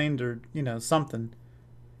behind or something.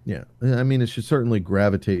 yeah. I mean, it should certainly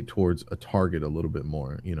gravitate towards a target a little bit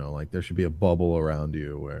more. Like there should be a bubble around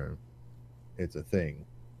you where it's a thing.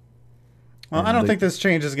 Well, I And don't think this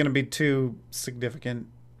change is going to be too significant.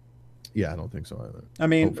 yeah, I don't think so either. I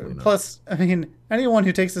mean, Hopefully not. plus, I mean, anyone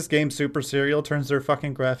who takes this game super serial turns their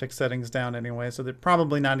fucking graphic settings down anyway, so they're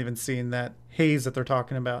probably not even seeing that haze that they're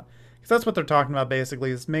talking about. Because that's what they're talking about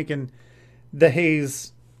basically, is making the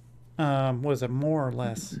haze, what is it, more or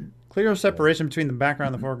less? Clear separation between the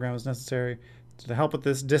background and the foreground is necessary. To help with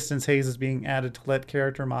this, distance haze is being added to let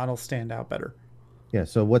character models stand out better. Yeah,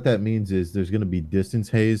 so what that means is there's going to be distance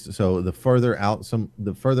haze. So the further out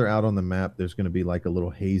on the map, there's going to be like a little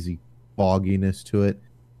hazy fogginess to it,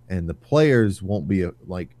 and the players won't be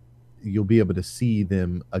like you'll be able to see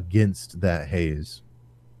them against that haze,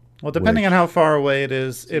 Well, depending on which how far away it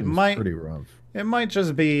is, it seems might pretty rough. it might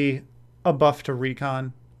just be a buff to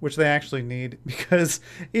recon, which they actually need because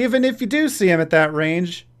even if you do see them at that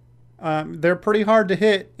range, they're pretty hard to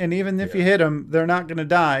hit, and even if you Yeah, hit them, they're not going to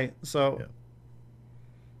die. So yeah.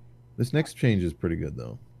 This next change is pretty good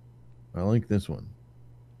though. I like this one.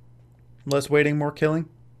 less waiting, more killing.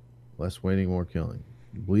 Less waiting, more killing.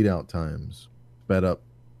 Bleed out times sped up.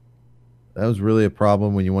 That was really a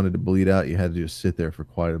problem when you wanted to bleed out. You had to just sit there for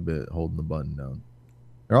quite a bit holding the button down.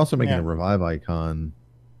 They're also making Yeah. a revive icon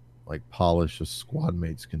like polished so squad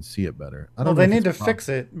mates can see it better. I Well, don't know they if need it's a to problem. fix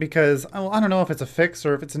it because I don't know if it's a fix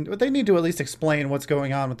or if it's. But they need to at least explain what's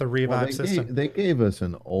going on with the Well, revive they system. gave they gave us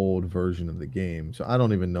an old version of the game, so I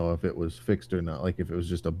don't even know if it was fixed or not. Like if it was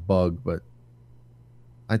just a bug, but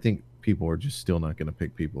I think people are just still not going to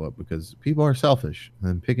pick people up because people are selfish,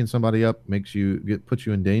 and picking somebody up puts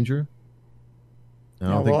you in danger. I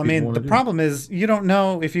Yeah, don't well, think I people mean, want the to do that. problem is you don't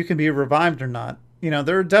know if you can be revived or not.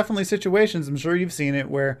 There are definitely situations, I'm sure you've seen it,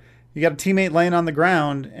 where you got a teammate laying on the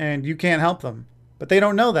ground and you can't help them. But they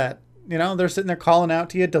don't know that. They're sitting there calling out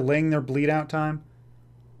to you, delaying their bleed out time.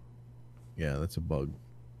 Yeah, that's a bug.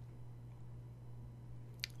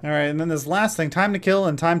 All right, and then this last thing, time to kill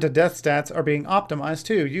and time to death stats are being optimized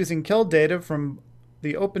too, using kill data from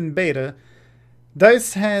the open beta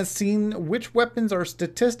DICE has seen which weapons are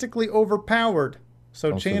statistically overpowered.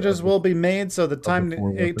 So Also, changes will be made so the of the time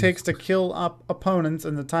four it weapons. takes to kill up opponents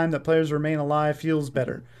and the time that players remain alive feels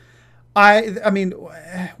better. I mean,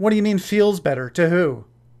 what do you mean feels better? To who?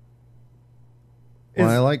 Well,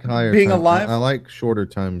 I Is like higher being time. I alive? like shorter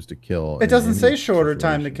times to kill It in doesn't any say shorter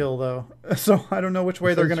time to situation. kill though. So I don't know which It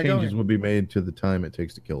way they're says going to go changes here. will be made to the time it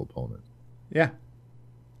takes to kill opponents. Yeah,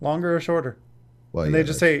 longer or shorter. Well, And they yeah,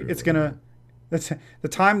 just that's say true. it's going to that's the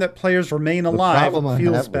time that players remain The alive problem I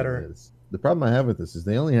feels have with better. this, the problem I have with this is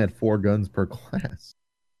they only had 4 guns per class.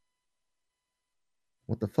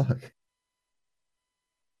 What the fuck?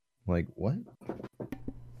 Like what?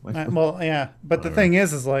 Well, yeah, but the thing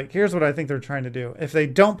is like, here's what I think they're trying to do. If they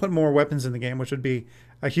don't put more weapons in the game, which would be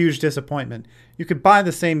a huge disappointment, you could buy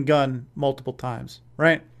the same gun multiple times,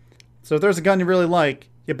 right? So if there's a gun you really like,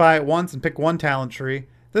 you buy it once and pick one talent tree.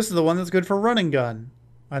 This is the one that's good for running gun,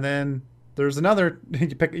 and then there's another.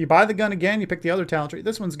 You buy the gun again, you pick the other talent tree.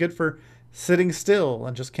 This one's good for sitting still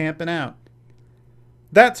and just camping out.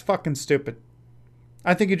 That's fucking stupid.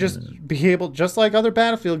 I think you just be able, just like other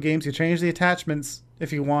Battlefield games, you change the attachments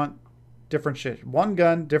if you want different shit. One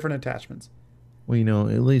gun, different attachments. Well,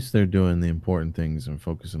 at least they're doing the important things and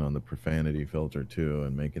focusing on the profanity filter too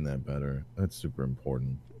and making that better. That's super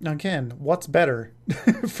important. Again, what's better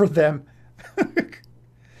for them?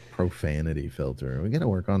 Profanity filter. We got to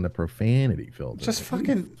work on the profanity filter. Just What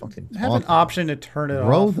are you fucking have an talking option to turn it about?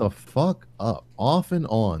 Grow off. the fuck up. Off and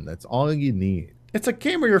on. That's all you need. It's a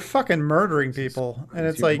game where you're fucking murdering people, and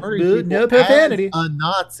it's You're like murdering no people as profanity. a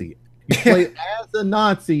Nazi. You play as a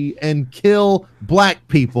Nazi and kill black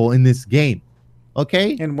people in this game.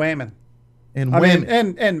 Okay? And women. And I women.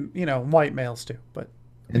 mean, and you know, white males too. But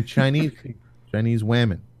And Chinese people. Chinese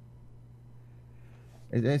women.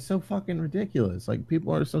 It's so fucking ridiculous. Like,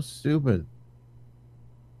 people are so stupid.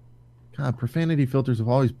 God, profanity filters have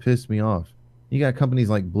always pissed me off. You got companies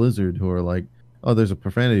like Blizzard who are like, oh, there's a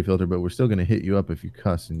profanity filter, but we're still going to hit you up if you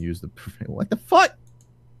cuss and use the profanity. What the fuck?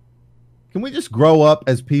 Can we just grow up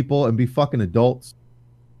as people and be fucking adults?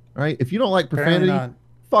 All right? If you don't like profanity,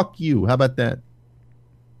 fuck you. How about that?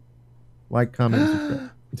 Like, comment,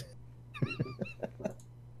 subscribe.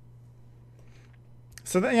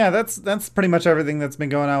 So that's pretty much everything that's been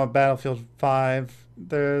going on with Battlefield 5.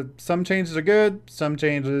 Some changes are good, some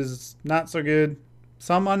changes not so good,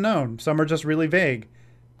 some unknown, some are just really vague.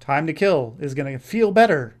 Time to kill is going to feel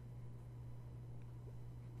better.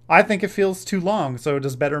 I think it feels too long, so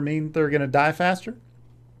does better mean they're going to die faster?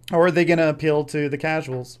 Or are they going to appeal to the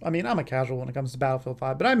casuals? I mean, I'm a casual when it comes to Battlefield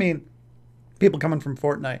 5, but I mean people coming from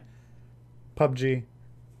Fortnite, PUBG.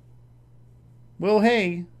 Well,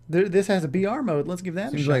 hey, this has a BR mode. Let's give that a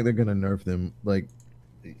shot. Seems like they're gonna nerf them. Like,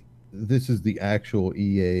 this is the actual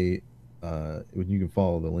EA. You can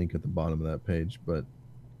follow the link at the bottom of that page, but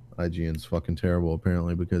IGN's fucking terrible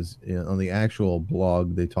apparently, because on the actual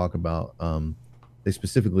blog they talk about. They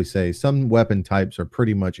specifically say some weapon types are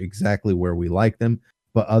pretty much exactly where we like them,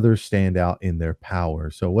 but others stand out in their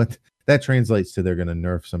power. So what that translates to, they're gonna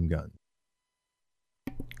nerf some guns.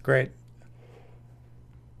 Great.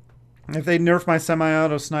 If they nerf my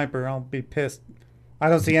semi-auto sniper, I'll be pissed. I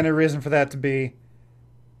don't see any reason for that to be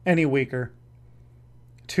any weaker.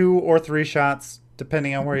 2 or 3 shots,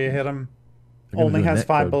 depending on where you hit them. Only has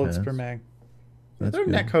 5 bullets per mag. Their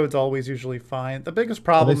netcode's always usually fine. The biggest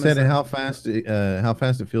problem is how fast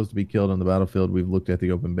it feels to be killed on the battlefield. We've looked at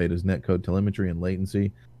the open beta's netcode telemetry and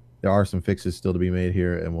latency. There are some fixes still to be made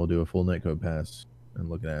here, and we'll do a full netcode pass and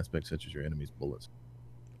look at aspects such as your enemy's bullets.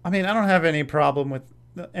 I mean, I don't have any problem with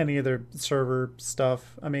any of their server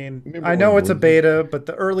stuff. I mean, I know it's a beta, but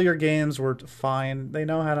the earlier games were fine. They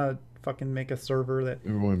know how to fucking make a server that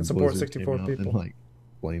can support 64 people. And, like,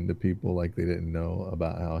 explain to people like they didn't know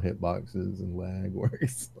about how hitboxes and lag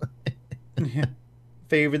works. Yeah.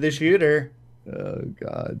 Favor the shooter. Oh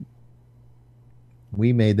God.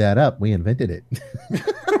 We made that up. We invented it.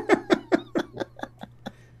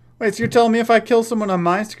 Wait, so you're telling me if I kill someone on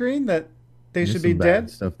my screen that they should be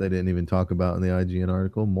dead? Stuff they didn't even talk about in the IGN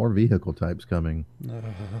article. More vehicle types coming.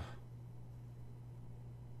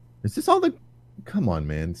 Is this all the... Come on,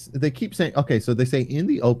 man. They keep saying... Okay, so they say in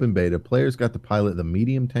the open beta, players got to pilot the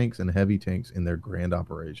medium tanks and heavy tanks in their grand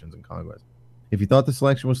operations and conquest. If you thought the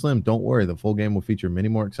selection was slim, don't worry. The full game will feature many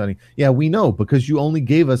more exciting... Yeah, we know, because you only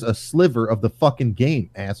gave us a sliver of the fucking game,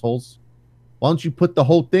 assholes. Why don't you put the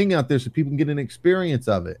whole thing out there so people can get an experience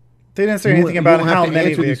of it? They didn't say anything about how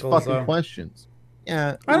many vehicles. These fucking questions.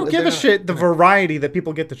 Yeah, I don't give a shit the variety that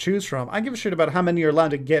people get to choose from. I give a shit about how many you're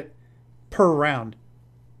allowed to get per round.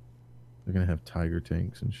 They're gonna have tiger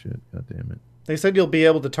tanks and shit. God damn it. They said you'll be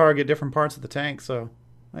able to target different parts of the tank, so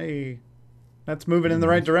hey. That's moving in the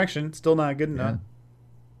right direction. Still not good enough. Yeah.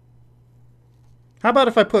 How about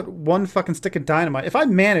if I put one fucking stick of dynamite? If I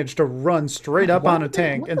manage to run straight up on a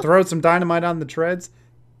tank and throw some dynamite on the treads,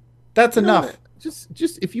 that's enough.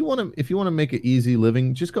 Just if you want to make an easy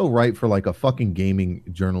living, just go write for like a fucking gaming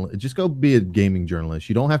journalist. Just go be a gaming journalist.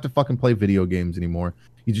 You don't have to fucking play video games anymore.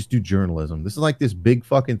 You just do journalism. This is like this big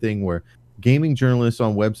fucking thing where gaming journalists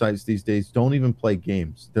on websites these days don't even play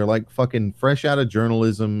games. They're like fucking fresh out of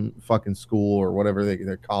journalism fucking school or whatever,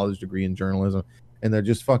 their college degree in journalism, and they're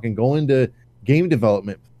just fucking going to game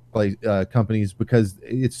development companies because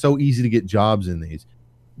it's so easy to get jobs in these.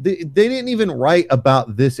 They didn't even write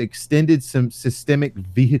about this extended systemic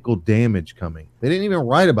vehicle damage coming. They didn't even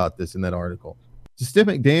write about this in that article.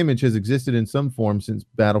 Systemic damage has existed in some form since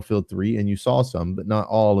Battlefield 3, and you saw some, but not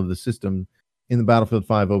all of the system in the Battlefield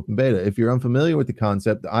 5 open beta. If you're unfamiliar with the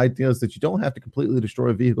concept, the idea is that you don't have to completely destroy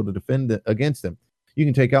a vehicle to defend against them. You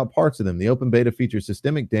can take out parts of them. The open beta features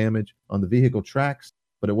systemic damage on the vehicle tracks,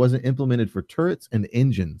 but it wasn't implemented for turrets and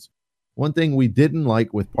engines. One thing we didn't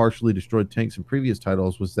like with partially destroyed tanks in previous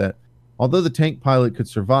titles was that although the tank pilot could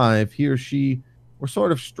survive, he or she were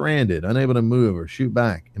sort of stranded, unable to move or shoot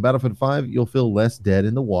back. In Battlefield 5, you'll feel less dead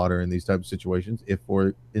in the water in these types of situations. If,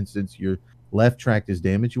 for instance, your left track is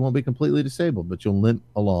damaged, you won't be completely disabled, but you'll limp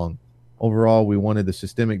along. Overall, we wanted the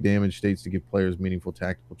systemic damage states to give players meaningful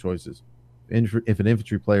tactical choices. If an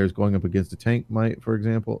infantry player is going up against a tank might, for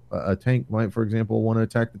example, want to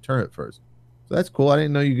attack the turret first. So that's cool. I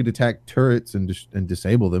didn't know you could attack turrets and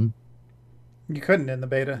disable them. You couldn't in the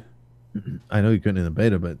beta. I know you couldn't in the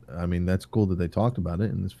beta, but I mean, that's cool that they talked about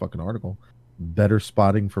it in this fucking article. Better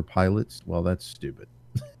spotting for pilots. Well, that's stupid.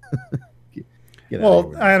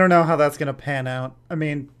 Well, I don't know how that's going to pan out. I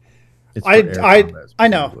mean, I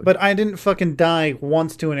know, but I didn't fucking die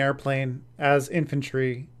once to an airplane as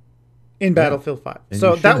infantry in Battlefield 5. And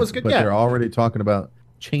so that was good. But they're already talking about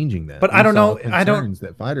changing that. But I don't know. I don't.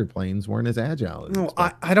 That fighter planes weren't as agile. No,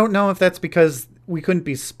 I don't know if that's because we couldn't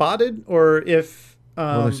be spotted or if.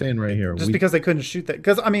 Well, they're saying right here because they couldn't shoot that.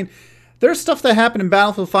 Because I mean, there's stuff that happened in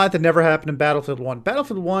Battlefield 5 that never happened in Battlefield 1.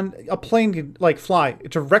 Battlefield 1, a plane could like fly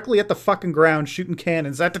directly at the fucking ground, shooting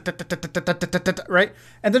cannons, right,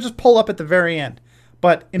 and then just pull up at the very end.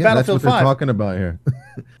 But in Battlefield 5, that's what they're talking about here.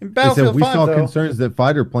 In Battlefield 5, we saw concerns that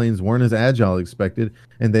fighter planes weren't as agile as expected,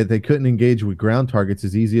 and that they couldn't engage with ground targets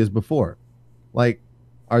as easy as before. Like,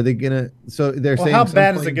 are they gonna? So they're saying how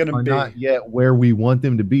bad is it gonna be? Not yet where we want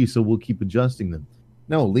them to be, so we'll keep adjusting them.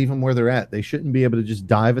 No, leave them where they're at. They shouldn't be able to just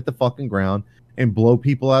dive at the fucking ground and blow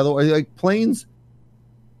people out of the way. Like planes,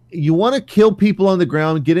 you want to kill people on the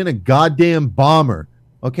ground, get in a goddamn bomber,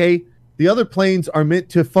 okay? The other planes are meant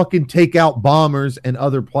to fucking take out bombers and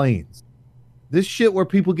other planes. This shit where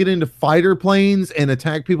people get into fighter planes and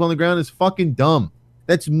attack people on the ground is fucking dumb.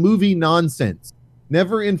 That's movie nonsense.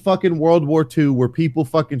 Never in fucking World War II were people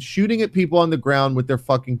fucking shooting at people on the ground with their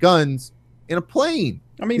fucking guns in a plane.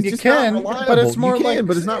 I mean, you can, but it's more like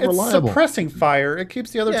but it's not reliable. Suppressing fire. It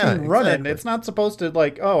keeps the other team running. Exactly. It's not supposed to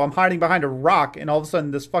like, oh, I'm hiding behind a rock, and all of a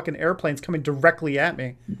sudden this fucking airplane's coming directly at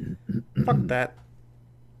me. Fuck that.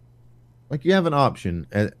 Like you have an option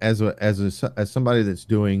as somebody that's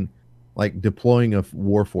doing like deploying of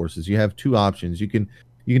war forces. You have two options. You can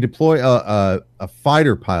deploy a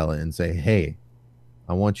fighter pilot and say, hey,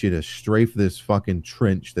 I want you to strafe this fucking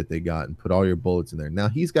trench that they got and put all your bullets in there. Now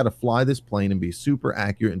he's got to fly this plane and be super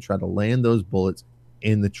accurate and try to land those bullets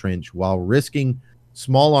in the trench while risking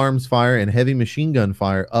small arms fire and heavy machine gun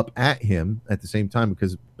fire up at him at the same time,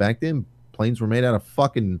 because back then planes were made out of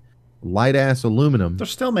fucking light ass aluminum. They're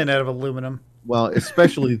still made out of aluminum. Well,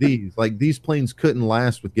 especially these. Like these planes couldn't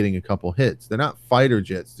last with getting a couple hits. They're not fighter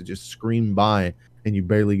jets to just scream by and you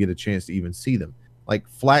barely get a chance to even see them. Like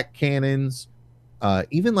flak cannons,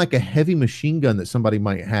 even like a heavy machine gun that somebody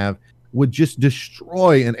might have would just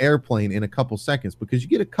destroy an airplane in a couple seconds, because you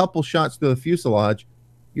get a couple shots through the fuselage,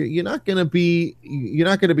 you're not going to be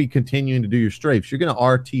continuing to do your strafes. You're going to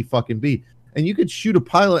RT fucking B, and you could shoot a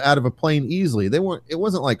pilot out of a plane easily. It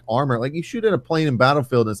wasn't like armor. Like you shoot at a plane in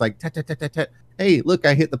Battlefield and it's like tat, tat, tat, tat, tat. Hey, look,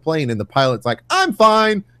 I hit the plane, and the pilot's like, I'm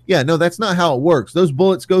fine. Yeah, no, that's not how it works. Those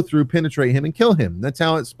bullets go through, penetrate him, and kill him. That's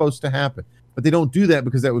how it's supposed to happen. But they don't do that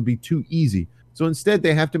because that would be too easy. So instead,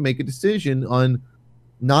 they have to make a decision on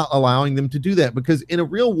not allowing them to do that, because in a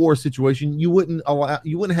real war situation, you wouldn't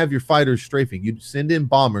have your fighters strafing. You'd send in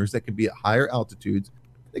bombers that could be at higher altitudes.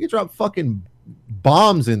 They could drop fucking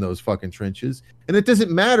bombs in those fucking trenches, and it doesn't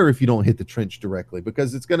matter if you don't hit the trench directly,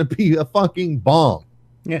 because it's going to be a fucking bomb.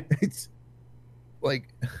 Yeah, it's like.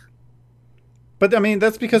 But I mean,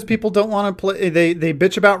 that's because people don't want to play. They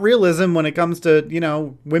bitch about realism when it comes to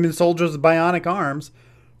women soldiers with bionic arms.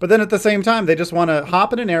 But then at the same time, they just want to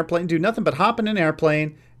hop in an airplane, do nothing but hop in an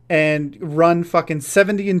airplane and run fucking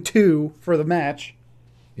 70-2 for the match.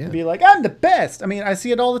 Yeah. And be like, I'm the best. I mean, I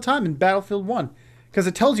see it all the time in Battlefield 1 because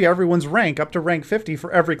it tells you everyone's rank up to rank 50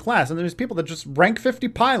 for every class. And there's people that just rank 50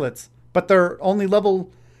 pilots, but they're only level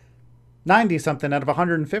 90 something out of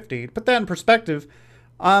 150. Put that in perspective.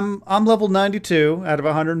 I'm level 92 out of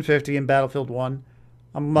 150 in Battlefield 1.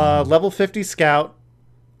 I'm level 50 scout,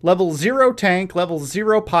 level 0 tank, level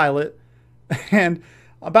 0 pilot, and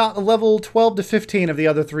about level 12 to 15 of the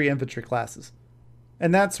other 3 infantry classes.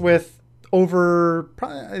 And that's with over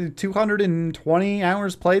probably 220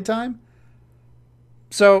 hours playtime.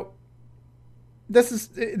 So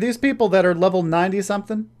these people that are level 90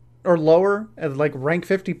 something or lower as like rank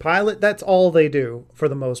 50 pilot, that's all they do for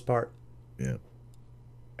the most part. Yeah.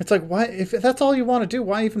 It's like, why, if that's all you want to do,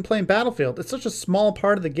 why even playing Battlefield? It's such a small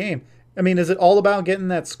part of the game. I mean, is it all about getting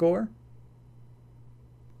that score?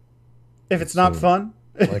 If it's not fun?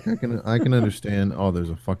 Like I can understand, oh, there's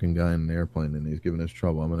a fucking guy in an airplane and he's giving us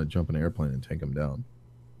trouble. I'm gonna jump in an airplane and take him down.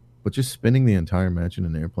 But just spending the entire match in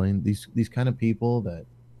an airplane, these kind of people that,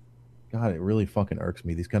 God, it really fucking irks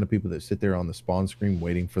me. These kind of people that sit there on the spawn screen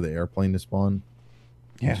waiting for the airplane to spawn,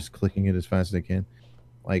 and just clicking it as fast as they can.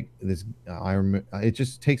 Like this, it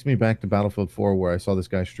just takes me back to Battlefield 4 where I saw this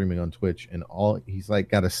guy streaming on Twitch and he's like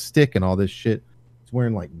got a stick and all this shit. He's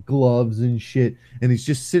wearing like gloves and shit, and he's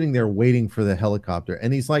just sitting there waiting for the helicopter.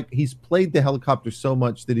 And he's played the helicopter so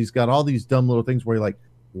much that he's got all these dumb little things where he like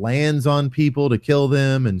lands on people to kill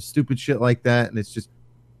them and stupid shit like that. And it's just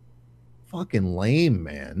fucking lame,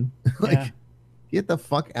 man. Like, get the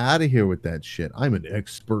fuck out of here with that shit. I'm an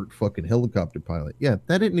expert fucking helicopter pilot. Yeah,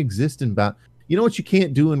 that didn't exist in You know what you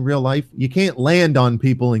can't do in real life? You can't land on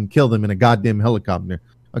people and kill them in a goddamn helicopter.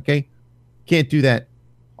 Okay? Can't do that.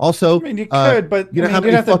 Also, I mean, you could, but you know I mean, how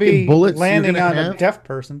many have to fucking be bullets landing you're on gonna a have? deaf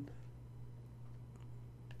person.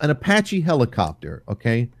 An Apache helicopter,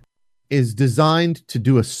 okay, is designed to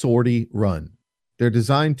do a sortie run. They're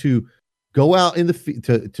designed to go out in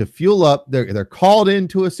the to fuel up. They're called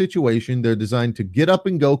into a situation. They're designed to get up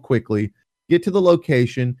and go quickly, get to the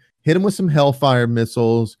location, hit them with some Hellfire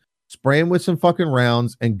missiles, spray them with some fucking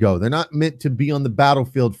rounds, and go. They're not meant to be on the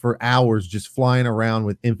battlefield for hours just flying around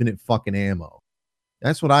with infinite fucking ammo.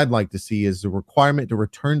 That's what I'd like to see, is the requirement to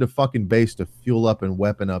return to fucking base to fuel up and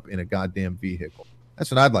weapon up in a goddamn vehicle. That's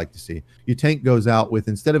what I'd like to see. Your tank goes out with,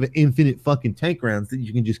 instead of an infinite fucking tank rounds that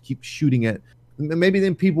you can just keep shooting at. Maybe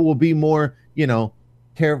then people will be more,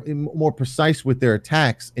 more precise with their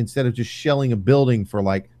attacks instead of just shelling a building for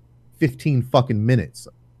like 15 fucking minutes.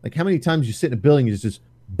 Like, how many times you sit in a building and it's just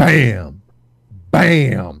bam,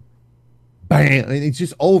 bam, bam. And it's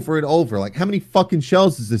just over and over. Like, how many fucking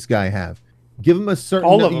shells does this guy have? Give him a certain.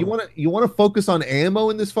 All of them. You want to focus on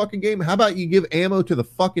ammo in this fucking game? How about you give ammo to the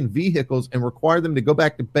fucking vehicles and require them to go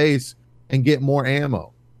back to base and get more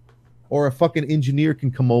ammo? Or a fucking engineer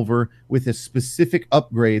can come over with a specific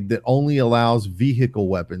upgrade that only allows vehicle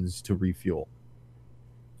weapons to refuel.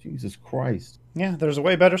 Jesus Christ. Yeah, there's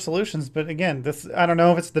way better solutions, but again, I don't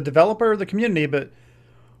know if it's the developer or the community, but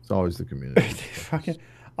it's always the community.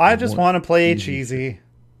 I just want to play cheesy.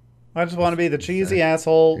 I just want to be the cheesy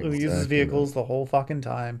asshole who uses vehicles the whole fucking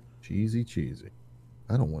time. Cheesy.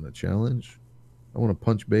 I don't want a challenge. I want to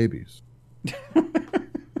punch babies.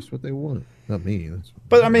 That's what they want. Not me.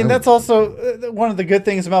 But I mean, that's also one of the good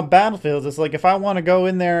things about Battlefield. Is like, if I want to go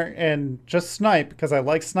in there and just snipe because I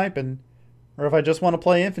like sniping, or if I just want to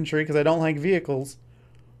play infantry because I don't like vehicles,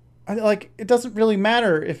 it doesn't really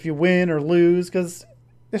matter if you win or lose because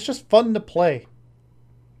it's just fun to play.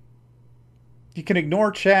 You can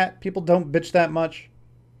ignore chat. People don't bitch that much.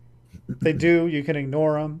 If they do, you can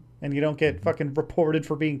ignore them, and you don't get fucking reported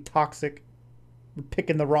for being toxic, or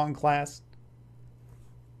picking the wrong class.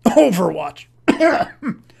 Overwatch.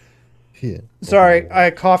 Yeah. Sorry, I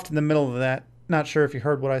coughed in the middle of that. Not sure if you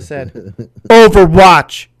heard what I said.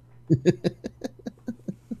 Overwatch.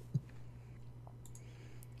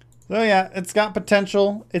 So yeah, it's got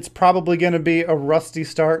potential. It's probably going to be a rusty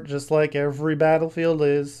start, just like every Battlefield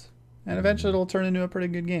is. And eventually it'll turn into a pretty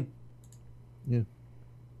good game. Yeah.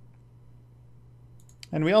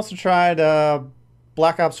 And we also tried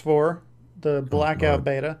Black Ops 4, the Blackout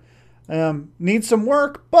beta. Needs some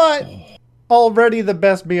work, but already the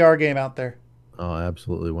best BR game out there. Oh,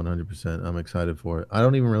 absolutely, 100%. I'm excited for it. I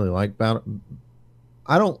don't even really like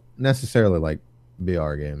I don't necessarily like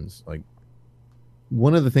BR games. Like,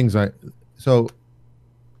 one of the things I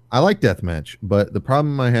like deathmatch, but the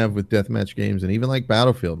problem I have with deathmatch games, and even like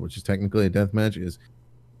Battlefield, which is technically a deathmatch, is,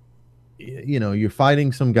 you're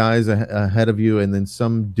fighting some guys ahead of you, and then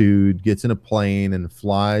some dude gets in a plane and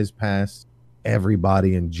flies past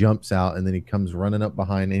everybody and jumps out, and then he comes running up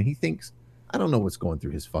behind, and he thinks, I don't know what's going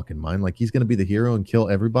through his fucking mind. Like, he's going to be the hero and kill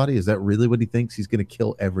everybody. Is that really what he thinks? He's going to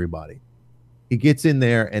kill everybody. He gets in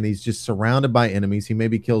there and he's just surrounded by enemies. He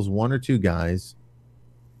maybe kills one or two guys.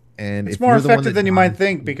 And It's if more you're the one effective that than you might dies,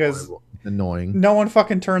 think it's because annoying. no one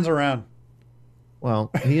fucking turns around.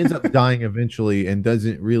 Well, he ends up dying eventually and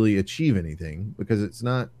doesn't really achieve anything because it's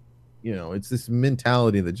not, it's this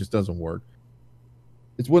mentality that just doesn't work.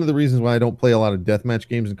 It's one of the reasons why I don't play a lot of deathmatch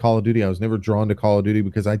games in Call of Duty. I was never drawn to Call of Duty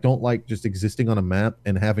because I don't like just existing on a map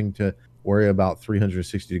and having to worry about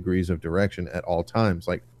 360 degrees of direction at all times.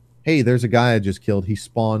 Like, hey, there's a guy I just killed. He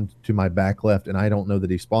spawned to my back left, and I don't know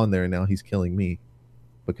that he spawned there, and now he's killing me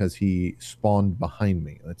because he spawned behind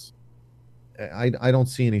me. I don't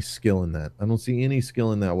see any skill in that. I don't see any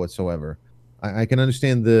skill in that whatsoever. I can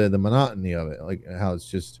understand the monotony of it, like how it's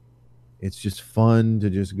just fun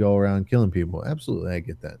to just go around killing people. Absolutely, I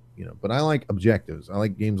get that. But I like objectives. I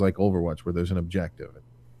like games like Overwatch where there's an objective.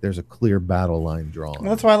 There's a clear battle line drawn.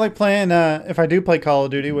 Well, that's why I like playing. If I do play Call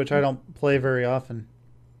of Duty, which I don't play very often,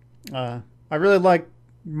 I really like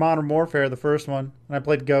Modern Warfare, the first one, and I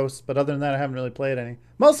played Ghosts. But other than that, I haven't really played any.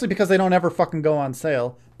 Mostly because they don't ever fucking go on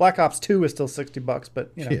sale. Black Ops 2 is still $60,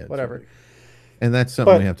 but Yeah, whatever. Right. And that's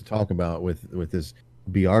something But we have to talk about with this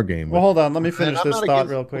BR game. well, hold on. Let me finish I'm this not thought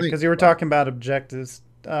against real quick playing because you were talking about objectives.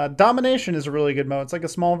 Domination is a really good mode. It's like a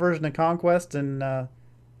small version of Conquest in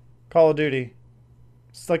Call of Duty.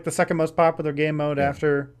 It's like the second most popular game mode Yeah.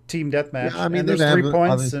 after Team Deathmatch. Yeah, I mean, and there's they've 3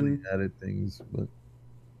 points, obviously and added things, but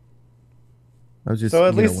I was just so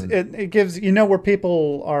at least when, it gives where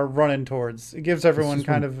people are running towards. It gives everyone just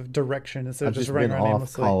kind when of direction instead I've of just just running been around off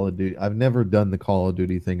aimlessly. Call of Duty. I've never done the Call of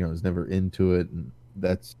Duty thing. I was never into it, and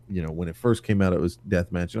that's when it first came out, it was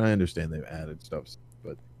deathmatch, and I understand they've added stuff,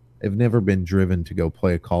 but I've never been driven to go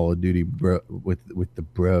play a Call of Duty with the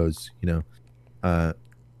bros.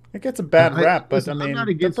 It gets a bad rap, but listen, I I'm not mean, they're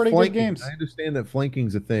against pretty good flanking. games. I understand that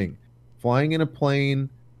flanking's a thing. Flying in a plane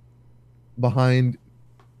behind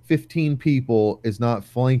 15 people is not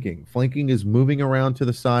flanking. Flanking is moving around to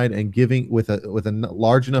the side and giving with a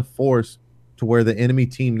large enough force to where the enemy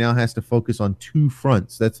team now has to focus on 2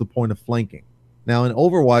 fronts. That's the point of flanking. Now in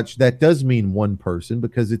Overwatch, that does mean 1 person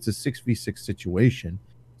because it's a 6v6 situation.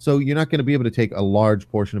 So you're not going to be able to take a large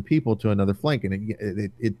portion of people to another flank, and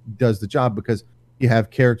it does the job because you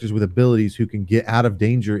have characters with abilities who can get out of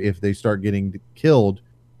danger if they start getting killed.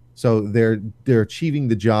 So they're achieving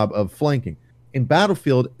the job of flanking. In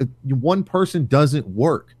Battlefield, 1 person doesn't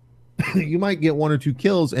work. You might get 1 or 2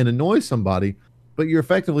 kills and annoy somebody, but you're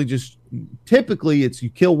effectively just typically it's you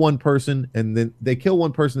kill 1 person and then they kill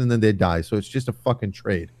 1 person and then they die. So it's just a fucking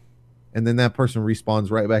trade. And then that person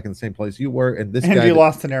respawns right back in the same place you were. And You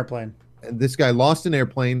lost an airplane. And this guy lost an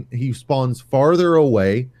airplane. He spawns farther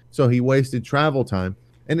away, so he wasted travel time.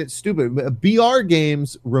 And it's stupid. BR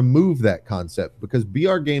games remove that concept because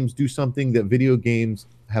BR games do something that video games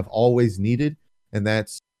have always needed, and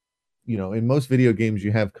that's in most video games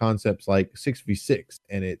you have concepts like 6v6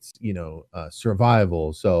 and it's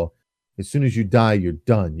survival. So as soon as you die, you're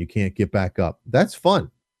done. You can't get back up. That's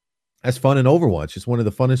fun. That's fun in Overwatch. It's one of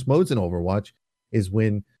the funnest modes in Overwatch is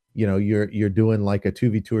when you're doing like a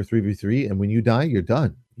 2v2 or 3v3, and when you die, you're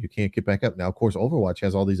done. You can't get back up. Now, of course, Overwatch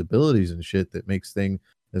has all these abilities and shit that makes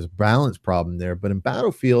there's a balance problem there. But in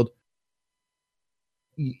Battlefield,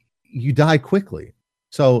 you die quickly.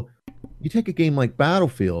 So you take a game like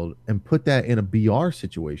Battlefield and put that in a BR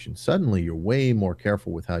situation, suddenly you're way more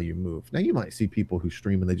careful with how you move. Now, you might see people who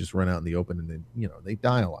stream and they just run out in the open and then, they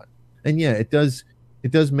die a lot. And yeah, it does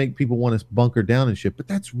make people want to bunker down and shit, but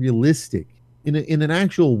that's realistic. In an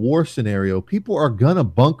actual war scenario, people are gonna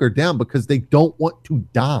bunker down because they don't want to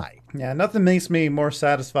die. Yeah, nothing makes me more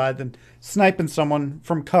satisfied than sniping someone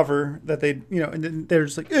from cover that they, and then they're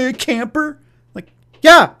just like, camper. Like,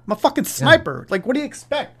 yeah, I'm a fucking sniper. Yeah. Like, what do you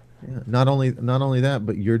expect? Yeah. Not only that,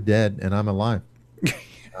 but you're dead and I'm alive.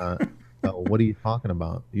 What are you talking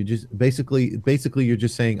about? You just basically you're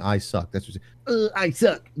just saying I suck. That's what I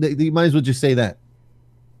suck. You might as well just say that.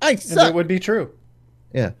 I suck. And it would be true.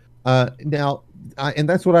 Yeah. Now, and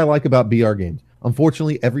that's what I like about BR games.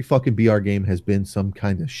 Unfortunately, every fucking BR game has been some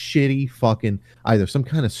kind of shitty fucking either some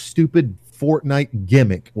kind of stupid Fortnite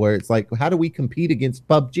gimmick where it's like, how do we compete against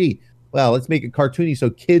PUBG? Well, let's make it cartoony so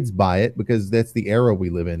kids buy it because that's the era we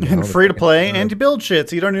live in now. And free to play and to build shit,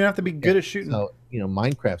 so you don't even have to be good at shooting. So,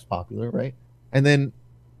 Minecraft's popular, right? And then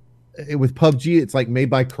with PUBG, it's like made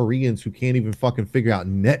by Koreans who can't even fucking figure out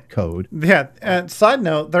net code. Yeah. Side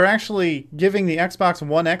note, they're actually giving the Xbox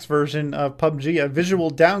One X version of PUBG a visual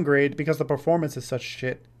downgrade because the performance is such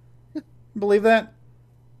shit. Believe that?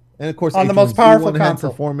 And of course, on the most powerful H1Z1 had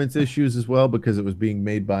console. performance issues as well because it was being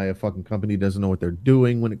made by a fucking company who doesn't know what they're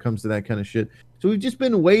doing when it comes to that kind of shit. So we've just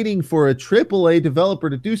been waiting for a AAA developer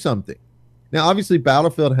to do something. Now, obviously,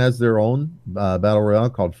 Battlefield has their own battle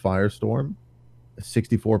royale called Firestorm, a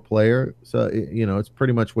 64 player. So, it's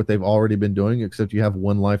pretty much what they've already been doing, except you have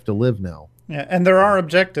one life to live now. Yeah, and there are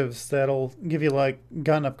objectives that'll give you like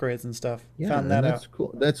gun upgrades and stuff. Yeah, Found that that's out.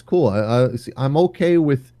 cool. That's cool. I'm okay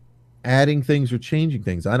with adding things or changing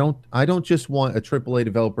things. I don't just want a AAA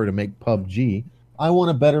developer to make PUBG. I want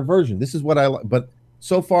a better version. This is what I like. But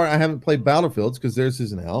so far, I haven't played Battlefields because theirs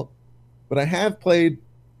isn't out. But I have played,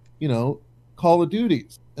 Call of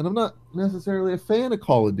Duties, and I'm not necessarily a fan of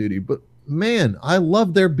Call of Duty. But man, I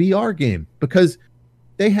love their BR game because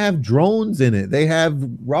they have drones in it. They have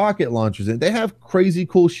rocket launchers in it. They have crazy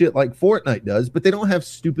cool shit like Fortnite does, but they don't have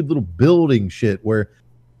stupid little building shit where,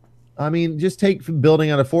 just take building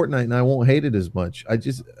out of Fortnite and I won't hate it as much.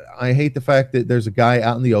 I hate the fact that there's a guy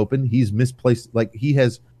out in the open. He's misplaced. Like he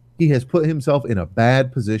has put himself in a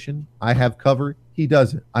bad position. I have cover. He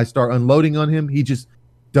doesn't. I start unloading on him. He just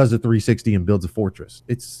does a 360 and builds a fortress.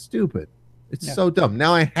 It's stupid. It's so dumb.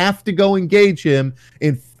 Now I have to go engage him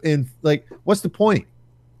in like, what's the point?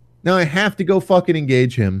 Now I have to go fucking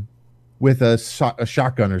engage him with a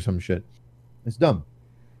shotgun or some shit. It's dumb.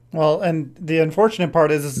 Well, and the unfortunate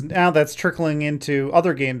part is now that's trickling into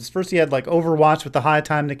other games. First, you had like Overwatch with the high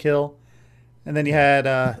time to kill, and then you had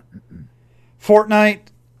Fortnite,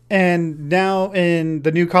 and now in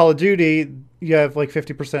the new Call of Duty, you have like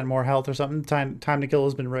 50% more health or something. Time to kill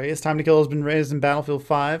has been raised. Time to kill has been raised in Battlefield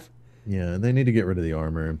 5. Yeah, they need to get rid of the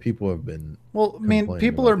armor, and people have been. Well, I mean,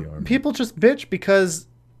 people just bitch because,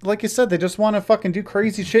 like you said, they just want to fucking do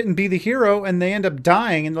crazy shit and be the hero, and they end up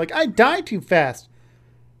dying, and like, I die too fast.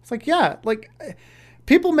 It's like, yeah, like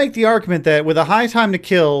people make the argument that with a high time to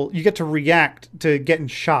kill, you get to react to getting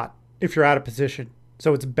shot if you're out of position,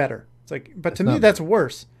 so it's better. It's like, but to me, that's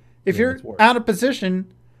worse. If you're out of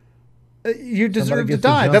position, you deserve to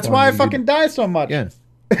die. That's why I fucking die so much. Yeah.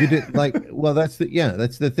 You did well, that's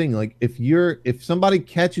the thing. Like if somebody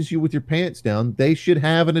catches you with your pants down, they should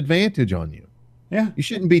have an advantage on you. Yeah. You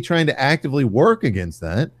shouldn't be trying to actively work against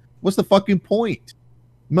that. What's the fucking point?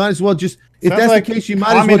 You might as well just, if that's like the case, you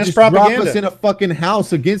might as well just drop us in a fucking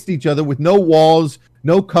house against each other with no walls,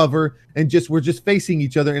 no cover, and we're just facing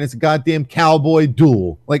each other, and it's a goddamn cowboy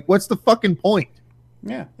duel. Like, what's the fucking point?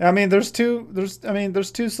 Yeah. I mean, there's two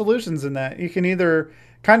solutions in that. You can either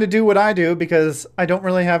kind of do what I do because I don't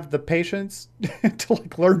really have the patience to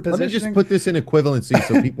like learn positioning. Let me just put this in equivalency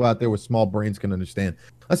so people out there with small brains can understand.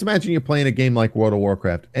 Let's imagine you're playing a game like World of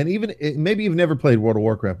Warcraft, and maybe you've never played World of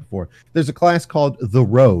Warcraft before. There's a class called the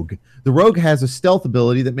Rogue. The Rogue has a stealth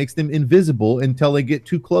ability that makes them invisible until they get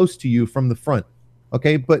too close to you from the front.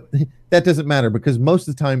 Okay, but that doesn't matter because most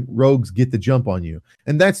of the time rogues get the jump on you.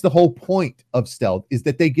 And that's the whole point of stealth, is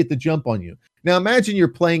that they get the jump on you. Now imagine you're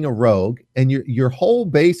playing a rogue and your whole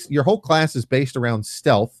class is based around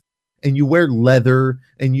stealth, and you wear leather,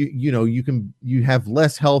 and you have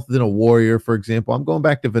less health than a warrior, for example. I'm going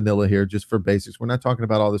back to vanilla here just for basics. We're not talking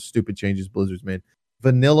about all the stupid changes Blizzard's made.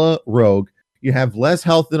 Vanilla rogue, you have less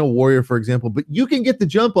health than a warrior, for example, but you can get the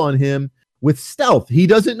jump on him with stealth. He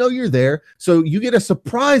doesn't know you're there, so you get a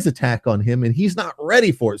surprise attack on him, and he's not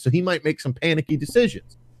ready for it, so he might make some panicky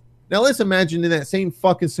decisions. Now let's imagine in that same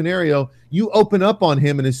fucking scenario, you open up on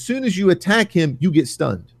him, and as soon as you attack him, you get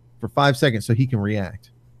stunned for 5 seconds so he can react.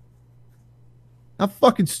 How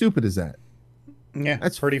fucking stupid is that? Yeah,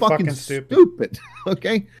 that's pretty fucking stupid.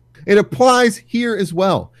 Okay? It applies here as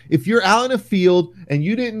well. If you're out in a field and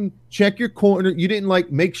you didn't check your corner, you didn't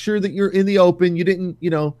like make sure that you're in the open, you didn't,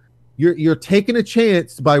 you're taking a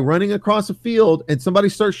chance by running across a field and somebody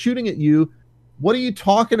starts shooting at you. What are you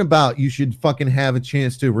talking about? You should fucking have a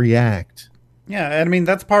chance to react. Yeah, I mean,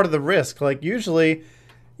 that's part of the risk. Like, usually,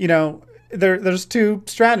 there's two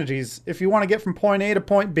strategies. If you want to get from point A to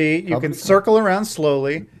point B, you can circle around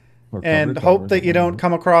slowly and hope that you don't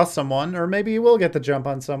come across someone, or maybe you will get the jump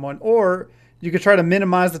on someone, or you could try to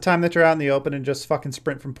minimize the time that you're out in the open and just fucking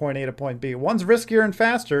sprint from point A to point B. One's riskier and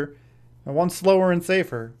faster, and one's slower and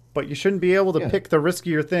safer. But you shouldn't be able to pick the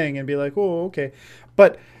riskier thing and be like, oh, okay.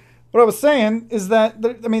 But what I was saying is that,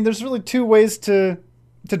 there's really two ways to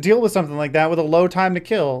deal with something like that with a low time to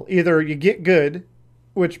kill. Either you get good,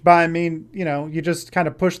 which by you just kind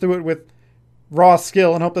of push through it with raw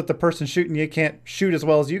skill and hope that the person shooting you can't shoot as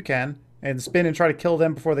well as you can and spin and try to kill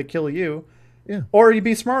them before they kill you. Yeah. Or you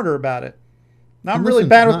be smarter about it. Now, I'm And really listen,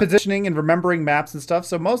 bad with positioning and remembering maps and stuff,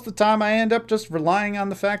 so most of the time I end up just relying on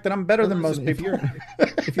the fact that I'm better than most people.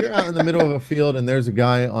 If you're out in the middle of a field and there's a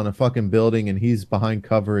guy on a fucking building and he's behind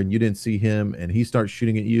cover and you didn't see him and he starts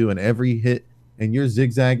shooting at you and every hit and you're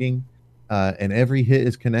zigzagging and every hit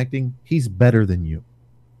is connecting, he's better than you.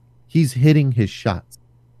 He's hitting his shots.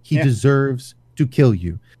 He deserves to kill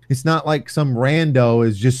you. It's not like some rando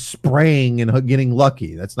is just spraying and getting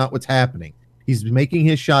lucky. That's not what's happening. He's making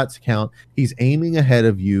his shots count. He's aiming ahead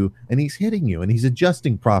of you and he's hitting you and he's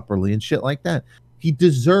adjusting properly and shit like that. He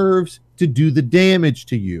deserves to do the damage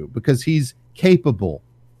to you because he's capable.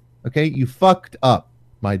 Okay, you fucked up,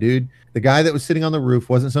 my dude. The guy that was sitting on the roof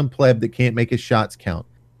wasn't some pleb that can't make his shots count.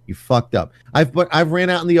 You fucked up. I've ran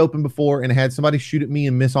out in the open before and had somebody shoot at me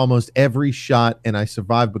and miss almost every shot, and I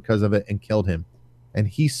survived because of it and killed him. And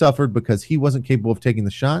he suffered because he wasn't capable of taking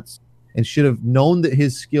the shots and should have known that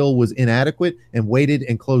his skill was inadequate and waited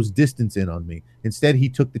and closed distance in on me. Instead, he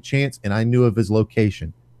took the chance and I knew of his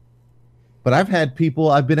location. But I've had people,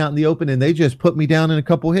 I've been out in the open and they just put me down in a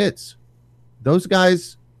couple hits. Those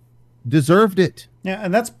guys deserved it. Yeah,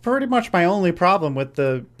 and that's pretty much my only problem with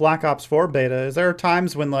the Black Ops 4 beta is there are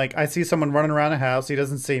times when like I see someone running around a house, he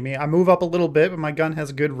doesn't see me. I move up a little bit, but my gun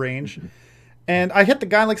has good range. And I hit the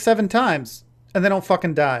guy like 7 times and they don't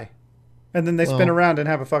fucking die. And then they spin around and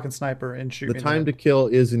have a fucking sniper and shoot me. The time to kill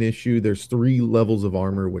is an issue. There's 3 levels of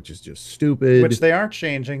armor, which is just stupid. Which they are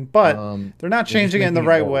changing, but they're not changing it in the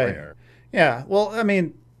right way. Rare. Yeah, well, I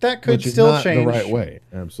mean, that could Which is still not change. the right way,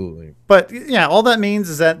 absolutely. But yeah, all that means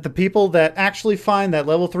is that the people that actually find that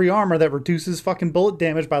level 3 armor that reduces fucking bullet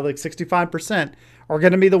damage by like 65% are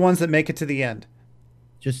going to be the ones that make it to the end.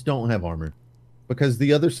 Just don't have armor. Because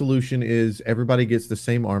the other solution is everybody gets the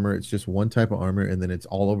same armor. It's just one type of armor, and then it's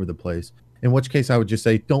all over the place. In which case, I would just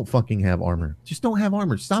say, don't fucking have armor. Just don't have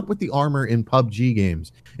armor. Stop with the armor in PUBG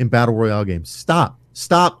games, in Battle Royale games. Stop.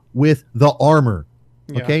 Stop with the armor.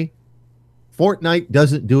 Okay? Fortnite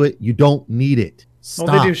doesn't do it. You don't need it. Stop.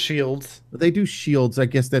 Well, they do shields. They do shields. I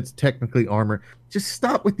guess that's technically armor. Just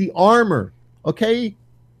stop with the armor. Okay?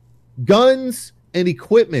 Guns and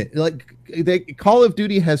equipment. Like, Call of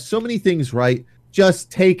Duty has so many things right.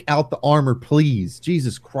 Just take out the armor, please.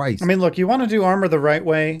 Jesus Christ. I mean, look, you want to do armor the right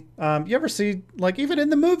way. You ever see, like, even in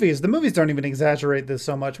the movies don't even exaggerate this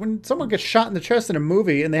so much. When someone gets shot in the chest in a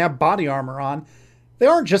movie and they have body armor on, they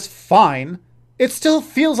aren't just fine. It still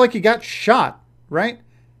feels like you got shot, right?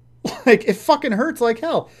 Like, it fucking hurts like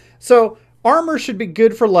hell. So, armor should be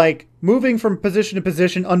good for, like, moving from position to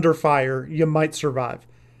position under fire. You might survive.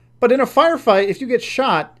 But in a firefight, if you get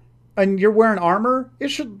shot and you're wearing armor, it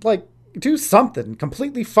should, like, do something.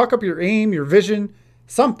 Completely fuck up your aim, your vision,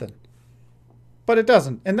 something. But it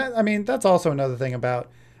doesn't. And that, I mean, that's also another thing about,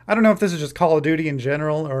 I don't know if this is just Call of Duty in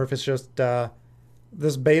general or if it's just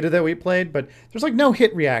this beta that we played, but there's like no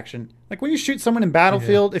hit reaction. Like when you shoot someone in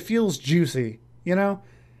Battlefield, it feels juicy, you know?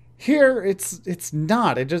 Here it's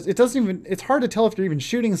not. It doesn't even, it's hard to tell if you're even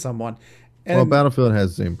shooting someone. And, well, Battlefield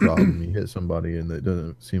has the same problem. You hit somebody and it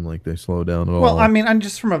doesn't seem like they slow down at all. Well, I mean, I'm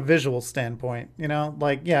just from a visual standpoint, you know?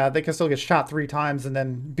 Like, yeah, they can still get shot 3 times and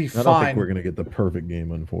then be fine. I don't think we're going to get the perfect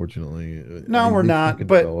game, unfortunately. No, we're not.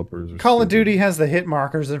 But Call of Duty has the hit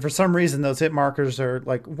markers, and for some reason, those hit markers are,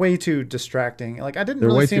 like, way too distracting. Like, I didn't They're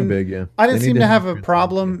really way seem... too big, yeah. I didn't seem to have a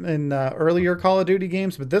problem in earlier Call of Duty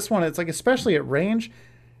games, but this one, it's like, especially at range...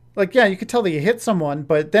 Like, yeah, you could tell that you hit someone,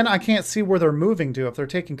 but then I can't see where they're moving to. If they're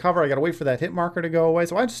taking cover, I got to wait for that hit marker to go away.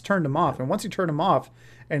 So I just turned them off. And once you turn them off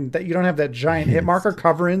and that you don't have that giant hit marker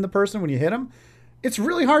covering the person when you hit them, it's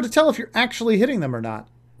really hard to tell if you're actually hitting them or not.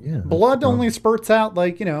 Yeah, blood only spurts out,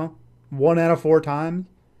 like, 1 out of 4 times.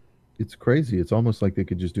 It's crazy. It's almost like they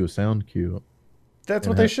could just do a sound cue. That's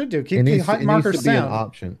what they should do. Keep the hit marker sound. It needs to be an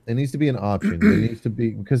option. It needs to be an option. It needs to be,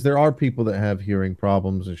 because there are people that have hearing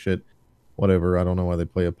problems and shit. Whatever. I don't know why they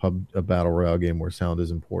play a battle royale game where sound is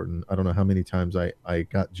important. I don't know how many times I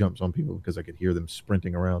got jumps on people because I could hear them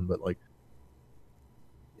sprinting around. But like,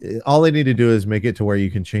 all they need to do is make it to where you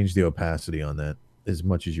can change the opacity on that as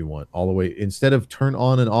much as you want, all the way. Instead of turn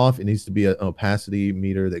on and off, it needs to be an opacity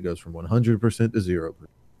meter that goes from 100% to 0%.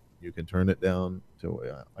 You can turn it down to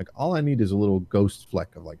like, all I need is a little ghost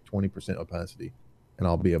fleck of like 20% opacity, and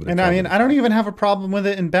I'll be able to. And I mean, I don't even have a problem with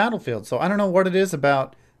it in Battlefield, so I don't know what it is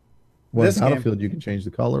about. Well, in Battlefield, you can change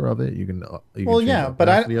the color of it. You can well, yeah, but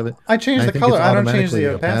I change the color. I don't change the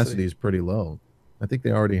opacity. Opacity is pretty low. I think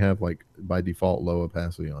they already have, like, by default, low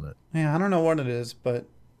opacity on it. Yeah, I don't know what it is, but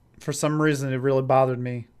for some reason, it really bothered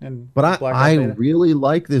me. But I really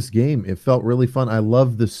like this game. It felt really fun. I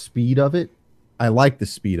love the speed of it. I like the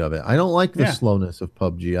speed of it. I don't like the slowness of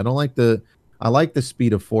PUBG. I like the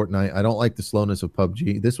speed of Fortnite. I don't like the slowness of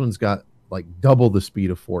PUBG. This one's got like double the speed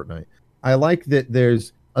of Fortnite. I like that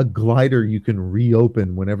there's a glider you can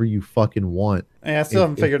reopen whenever you fucking want. Yeah, I still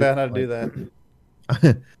haven't figured out how to do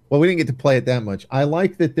that. Well, we didn't get to play it that much. I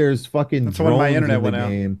like that there's fucking That's when drones my internet in the went out.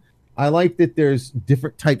 game. I like that there's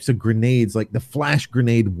different types of grenades. Like the flash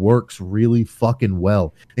grenade works really fucking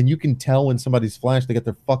well. And you can tell when somebody's flashed, they got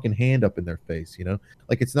their fucking hand up in their face, you know?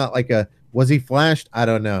 Like it's not like was he flashed? I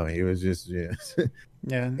don't know. He was just, yeah.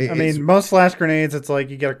 Yeah, I mean, most flash grenades, it's like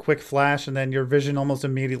you get a quick flash and then your vision almost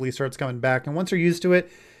immediately starts coming back. And once you're used to it,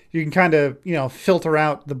 you can kind of, filter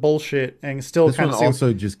out the bullshit and still kind of see.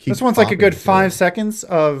 Also just keeps this one's like a good too. 5 seconds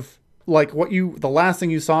of like the last thing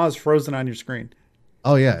you saw is frozen on your screen.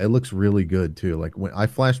 Oh yeah, it looks really good too. Like when I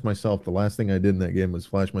flashed myself, the last thing I did in that game was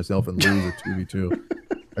flash myself and lose a 2v2,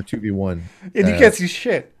 a 2v1. And you can't see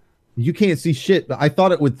shit. You can't see shit. I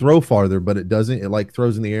thought it would throw farther, but it doesn't. It like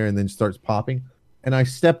throws in the air and then starts popping. And I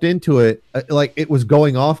stepped into it like it was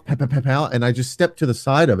going off, and I just stepped to the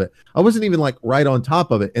side of it. I wasn't even like right on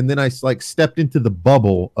top of it, and then I like stepped into the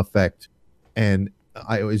bubble effect, and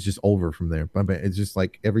it was just over from there. It's just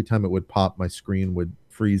like every time it would pop, my screen would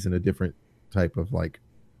freeze in a different type of like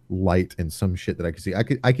light and some shit that I could see. I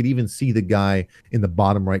could even see the guy in the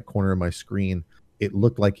bottom right corner of my screen. It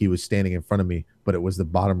looked like he was standing in front of me, but it was the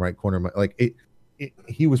bottom right corner of my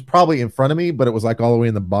he was probably in front of me, but it was like all the way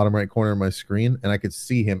in the bottom right corner of my screen, and I could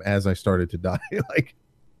see him as I started to die.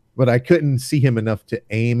 But I couldn't see him enough to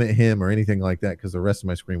aim at him or anything like that because the rest of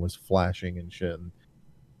my screen was flashing and shit. And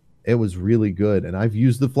it was really good, and I've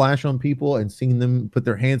used the flash on people and seen them put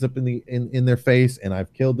their hands up in their face, and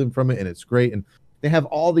I've killed them from it, and it's great. And they have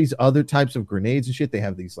all these other types of grenades and shit. They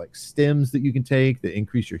have these like stems that you can take that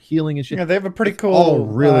increase your healing and shit. Yeah, they have a pretty cool. All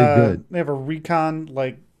really good. They have a recon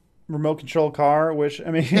like remote control car, which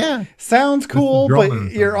I mean, sounds cool, but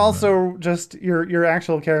you're also just your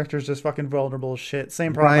actual character is just fucking vulnerable as shit.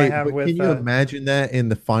 Same problem I have with. Can you imagine that in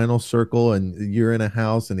the final circle, and you're in a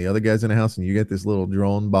house, and the other guy's in a house, and you get this little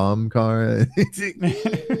drone bomb car?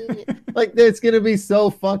 Like it's gonna be so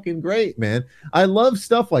fucking great, man. I love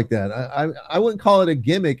stuff like that. I wouldn't call it a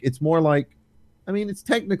gimmick. It's more like, I mean, it's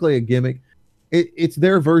technically a gimmick. It's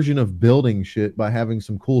their version of building shit by having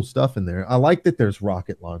some cool stuff in there. I like that there's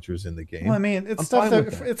rocket launchers in the game. Well, I mean, it's stuff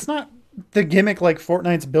that it's not the gimmick like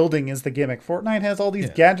Fortnite's building is the gimmick. Fortnite has all these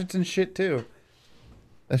gadgets and shit too.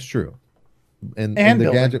 That's true. And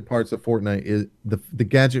the gadget parts of Fortnite is the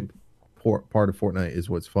gadget part of Fortnite is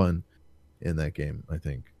what's fun in that game. I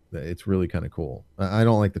think it's really kind of cool. I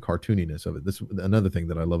don't like the cartooniness of it. This another thing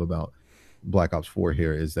that I love about Black Ops 4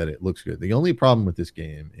 here is that it looks good. The only problem with this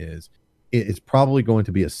game is it's probably going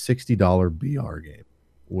to be a $60 BR game,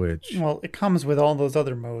 which it comes with all those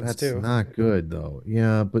other modes too. That's not good though.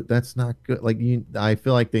 Yeah, but that's not good. Like I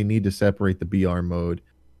feel like they need to separate the BR mode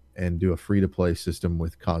and do a free-to-play system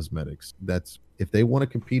with cosmetics. That's if they want to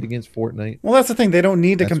compete against Fortnite. Well, that's the thing. They don't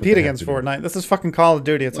need to compete against Fortnite. This is fucking Call of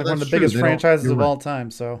Duty. It's like one of the biggest franchises of all time.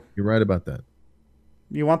 So you're right about that.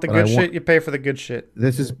 You want the good shit, you pay for the good shit.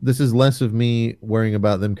 This is less of me worrying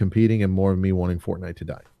about them competing and more of me wanting Fortnite to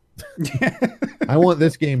die. I want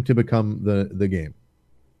this game to become the game.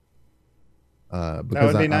 Because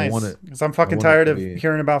that would be nice. Because I'm fucking tired of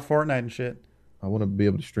hearing about Fortnite and shit. I want to be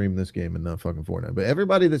able to stream this game and not fucking Fortnite. But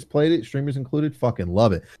everybody that's played it, streamers included, fucking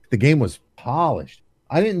love it. The game was polished.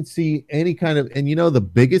 I didn't see any kind of, and the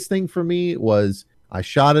biggest thing for me was I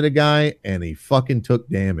shot at a guy and he fucking took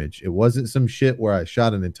damage. It wasn't some shit where I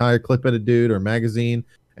shot an entire clip at a dude or magazine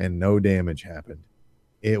and no damage happened.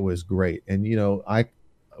 It was great. And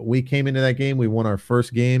we came into that game, we won our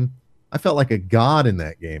first game. I felt like a god in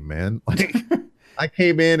that game, man. Like I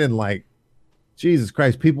came in and like, Jesus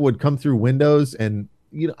Christ, people would come through windows, and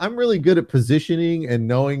I'm really good at positioning and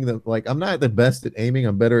knowing that, like, I'm not the best at aiming,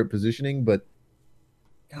 I'm better at positioning, but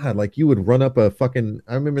God, like you would run up a fucking,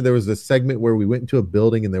 I remember there was a segment where we went into a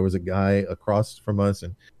building and there was a guy across from us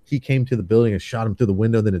and he came to the building and shot him through the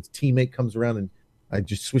window. Then his teammate comes around and I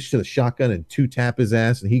just switched to the shotgun and tap his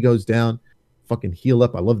ass and he goes down. Fucking heal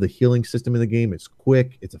up. I love the healing system in the game. It's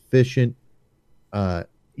quick, it's efficient.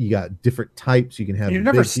 You got different types. You can have. You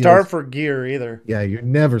never starve for gear either. Yeah, you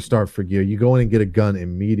never starve for gear. You go in and get a gun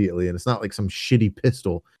immediately, and it's not like some shitty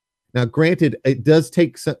pistol. Now, granted, it does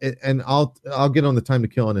take some, and I'll get on the time to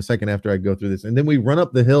kill in a second after I go through this, and then we run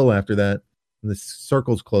up the hill after that, and the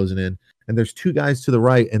circle's closing in, and there's two guys to the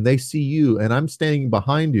right, and they see you, and I'm standing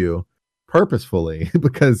behind you purposefully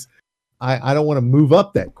because I don't want to move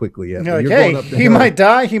up that quickly yet. You're like, hey, he might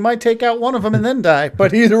die. He might take out one of them and then die.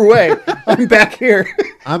 But either way, I'm back here.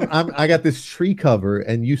 I got this tree cover,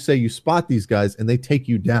 and you say you spot these guys, and they take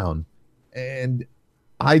you down. And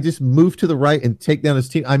I just move to the right and take down his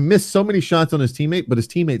team. I missed so many shots on his teammate, but his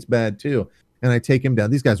teammate's bad too. And I take him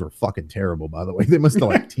down. These guys were fucking terrible, by the way. They must have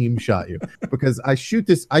like team shot you, because I shoot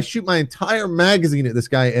my entire magazine at this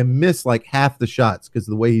guy and miss like half the shots because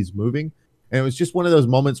of the way he's moving. And it was just one of those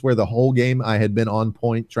moments where the whole game I had been on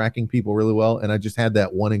point, tracking people really well, and I just had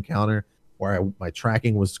that one encounter where my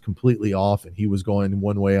tracking was completely off, and he was going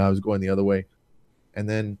one way, I was going the other way. And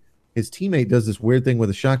then his teammate does this weird thing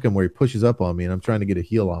with a shotgun where he pushes up on me, and I'm trying to get a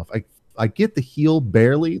heal off. I get the heal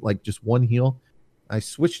barely, like just one heal. I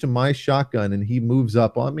switch to my shotgun, and he moves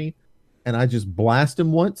up on me, and I just blast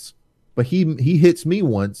him once, but he hits me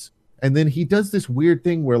once, and then he does this weird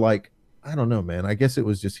thing where, like, I don't know, man. I guess it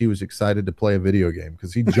was just he was excited to play a video game,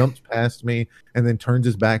 because he jumps past me and then turns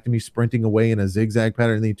his back to me, sprinting away in a zigzag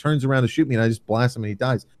pattern, and then he turns around to shoot me, and I just blast him, and he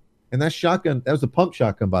dies. And that shotgun, that was a pump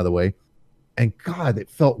shotgun, by the way. And God, it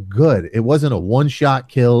felt good. It wasn't a one-shot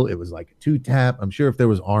kill. It was like a two-tap. I'm sure if there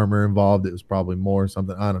was armor involved, it was probably more or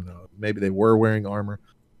something. I don't know. Maybe they were wearing armor.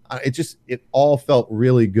 It all felt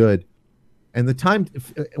really good. And the time,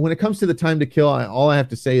 when it comes to the time to kill, all I have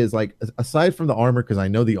to say is, like, aside from the armor, because I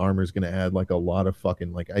know the armor is going to add like a lot of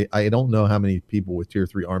fucking, like, I don't know how many people with tier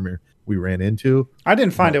 3 armor we ran into. I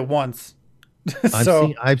didn't find it once.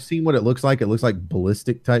 I've seen what it looks like. It looks like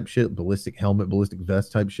ballistic type shit, ballistic helmet, ballistic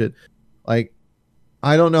vest type shit. Like,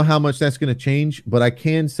 I don't know how much that's going to change, but I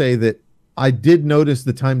can say that I did notice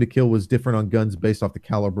the time to kill was different on guns based off the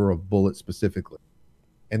caliber of bullet specifically.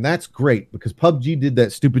 And that's great, because PUBG did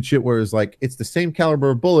that stupid shit where it's like, it's the same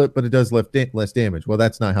caliber of bullet, but it does less damage. Well,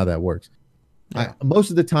 that's not how that works. Yeah.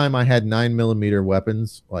 Most of the time I had 9mm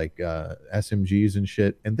weapons, like SMGs and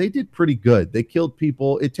shit, and they did pretty good. They killed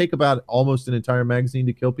people. It'd take about almost an entire magazine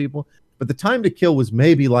to kill people. But the time to kill was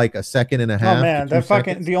maybe like a second and a half. Oh man,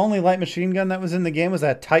 the only light machine gun that was in the game was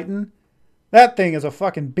that Titan. That thing is a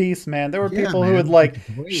fucking beast, man. There were people who would like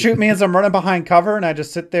shoot me as I'm running behind cover, and I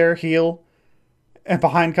just sit there, heal, and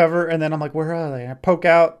behind cover, and then I'm like, where are they? I poke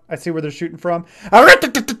out, I see where they're shooting from.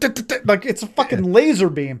 Like, it's a fucking laser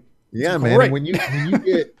beam. Yeah, man. And when you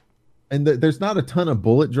get, and there's not a ton of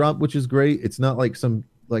bullet drop, which is great. It's not like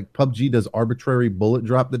like PUBG does arbitrary bullet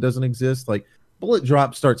drop that doesn't exist. Like, bullet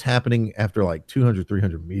drop starts happening after like 200,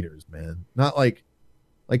 300 meters, man. Not like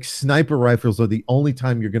sniper rifles are the only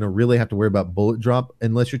time you're going to really have to worry about bullet drop,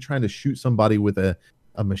 unless you're trying to shoot somebody with a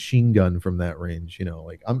machine gun from that range. You know,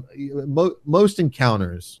 like most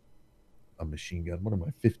encounters, a machine gun. What am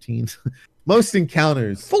I, 15? Most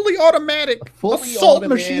encounters. Fully automatic assault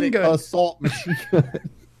machine gun.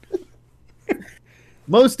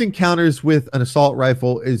 Most encounters with an assault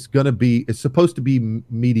rifle is supposed to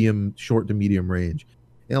be short to medium range.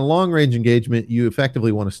 In a long range engagement, you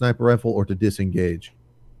effectively want a sniper rifle or to disengage.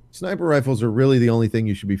 Sniper rifles are really the only thing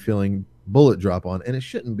you should be feeling bullet drop on, and it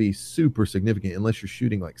shouldn't be super significant unless you're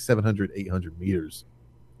shooting like 700, 800 meters.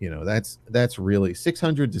 You know, that's really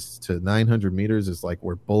 600 to 900 meters is like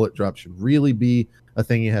where bullet drop should really be a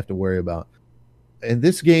thing you have to worry about. In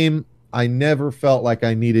this game, I never felt like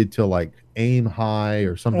I needed to like aim high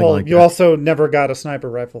or something like that. You also never got a sniper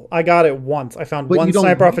rifle. I got it once. I found one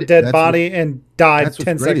sniper off a dead body and died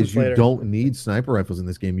 10 seconds later. You don't need sniper rifles in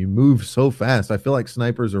this game. You move so fast. I feel like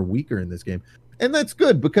snipers are weaker in this game. And that's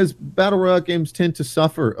good, because battle royale games tend to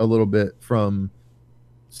suffer a little bit from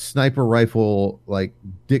sniper rifle like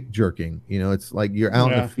dick jerking. You know, it's like you're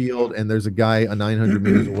out in the field and there's a guy 900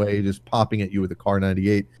 meters away just popping at you with a Kar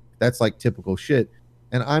 98. That's like typical shit.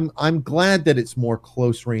 And I'm glad that it's more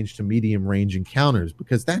close range to medium range encounters,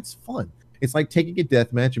 because that's fun. It's like taking a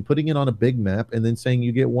death match and putting it on a big map and then saying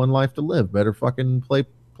you get one life to live. Better fucking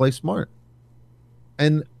play smart.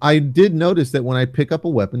 And I did notice that when I pick up a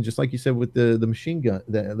weapon, just like you said with the machine gun,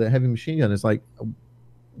 the heavy machine gun, it's like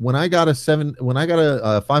when I got a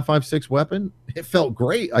 5.56 weapon, it felt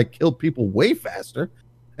great. I killed people way faster,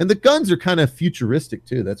 and the guns are kind of futuristic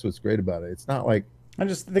too. That's what's great about it. It's not like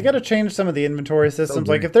they got to change some of the inventory systems.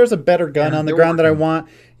 Like, if there's a better gun on the ground that I want,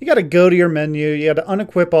 you got to go to your menu. You got to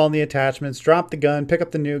unequip all the attachments, drop the gun, pick up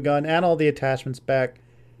the new gun, add all the attachments back.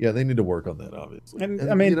 Yeah, they need to work on that, obviously. And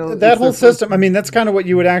I mean, that whole system, I mean, that's kind of what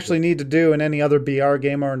you would actually need to do in any other BR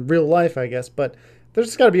game or in real life, I guess. But there's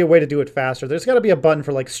just got to be a way to do it faster. There's got to be a button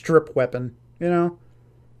for, like, strip weapon, you know?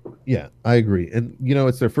 Yeah, I agree. And, you know,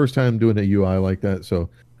 it's their first time doing a UI like that, so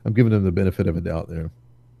I'm giving them the benefit of a doubt there.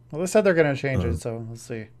 Well, they said they're going to change it, so we'll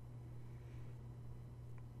see.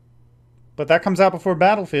 But that comes out before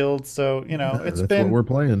Battlefield, so, you know, that's what we're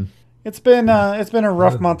playing. It's been a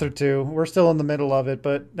rough month or two. We're still in the middle of it,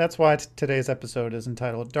 but that's why today's episode is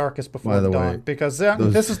entitled "Darkest Before the Dawn," because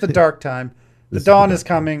this is the dark time. The dawn is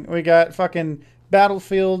coming. We got fucking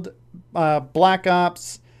Battlefield, Black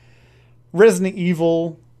Ops, Resident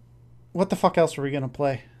Evil. What the fuck else are we gonna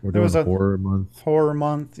play? We're There doing was a horror month. horror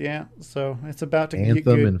month, yeah. So it's about to get Anthem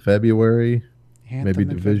good. in February. Anthem Maybe in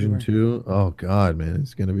Division February. 2. Oh god, man,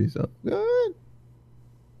 it's gonna be so good.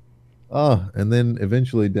 Oh, and then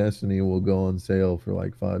eventually Destiny will go on sale for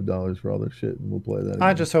like $5 for all their shit, and we'll play that I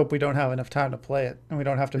again. just hope we don't have enough time to play it, and we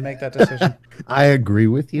don't have to make that decision. I agree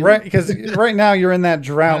with you. Right, because right now you're in that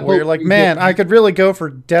drought I where you're hope like, we man, get- I could really go for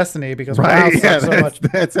Destiny because WoW Right, yeah, sucks so much.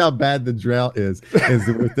 that's how bad the drought is. Is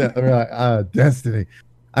with that, we're like, Destiny.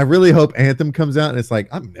 I really hope Anthem comes out and it's like,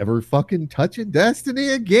 I'm never fucking touching Destiny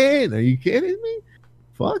again. Are you kidding me?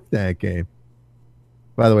 Fuck that game.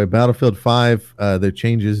 By the way, Battlefield 5, their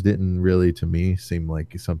changes didn't really, to me, seem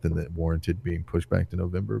like something that warranted being pushed back to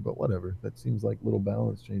November, but whatever. That seems like little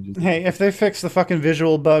balance changes. Hey, if they fix the fucking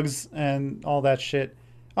visual bugs and all that shit.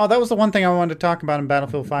 Oh, that was the one thing I wanted to talk about in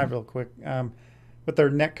Battlefield 5 real quick. With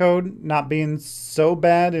their netcode not being so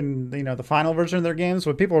bad in the final version of their games,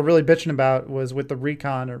 what people were really bitching about was with the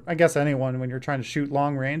recon, or I guess anyone when you're trying to shoot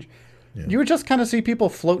long range. Yeah. You would just kind of see people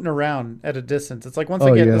floating around at a distance. It's like once Oh,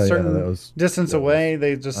 they get yeah, a yeah, certain that was- distance that was- away,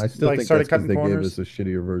 they just I still like think started that's because cutting they gave corners. us a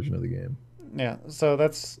shittier version of the game. Yeah, so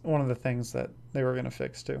that's one of the things that they were going to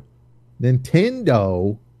fix too.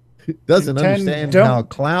 Nintendo doesn't understand Nintendo. how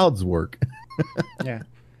clouds work. Yeah.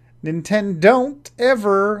 Nintendo, don't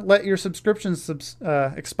ever let your subscriptions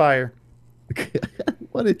expire.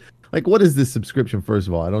 What is this subscription? First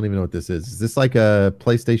of all, I don't even know what this is. Is this like a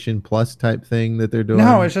PlayStation Plus type thing that they're doing?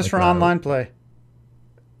 No, it's just Like for online play.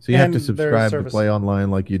 So you have and to their subscribe to service. play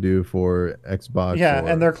online like you do for Xbox. Yeah, or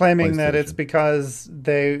and they're claiming that it's PlayStation. because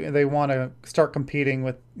they want to start competing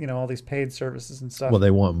with all these paid services and stuff. Well,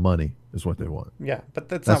 they want money, is what they want. Yeah, but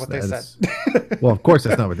that's not what they said. Well, of course,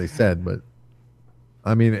 that's not what they said, but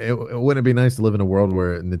I mean, wouldn't it be nice to live in a world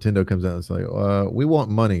where Nintendo comes out and it's like, we want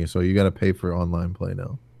money, so you got to pay for online play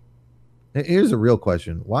now. Here's a real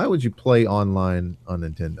question: why would you play online on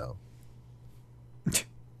Nintendo?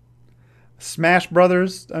 Smash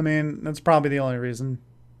Brothers. I mean, that's probably the only reason.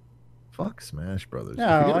 Fuck Smash Brothers.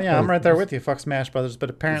 Yeah, well, yeah, I'm right there with you. Fuck Smash Brothers, but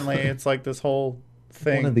apparently it's like this whole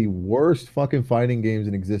thing. One of the worst fucking fighting games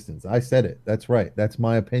in existence. I said it. That's right. That's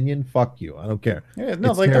my opinion. Fuck you. I don't care. Yeah, no,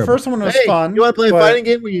 It's like the terrible. first one was Hey, fun. You want to play a but fighting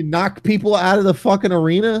game where you knock people out of the fucking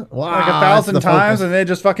arena? Wow, like that's 1,000 the times, focus. and they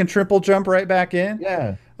just fucking triple jump right back in.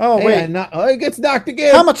 Yeah. Oh Hey, wait, and he gets knocked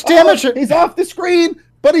again. How much damage- He's off the screen,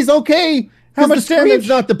 but he's okay. How 'Cause much the screen's damage-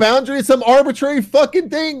 not the boundary. It's some arbitrary fucking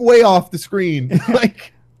thing way off the screen.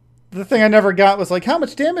 Like, the thing I never got was like, how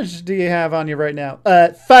much damage do you have on you right now?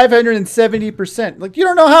 570%. Like, you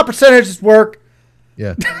don't know how percentages work.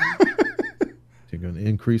 yeah. You're going to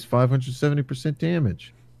increase 570%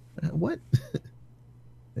 damage. What?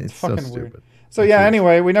 It's so Fucking stupid. weird. So yeah,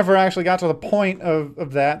 anyway, we never actually got to the point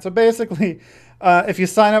of that. So basically, if you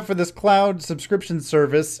sign up for this cloud subscription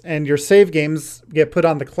service and your save games get put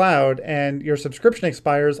on the cloud and your subscription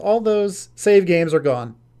expires, all those save games are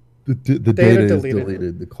gone. The Data data is deleted.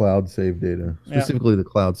 deleted. The cloud save data. Yeah. Specifically the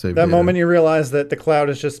cloud save That data. moment you realize that the cloud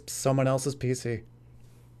is just someone else's PC.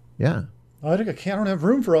 Yeah. I don't have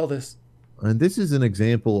room for all this. And this is an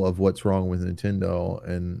example of what's wrong with Nintendo.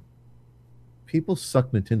 And people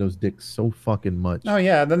suck Nintendo's dick so fucking much. Oh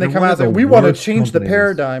yeah, then they They're come one out of and say, the we want to worst change the companies.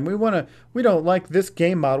 paradigm. We don't like this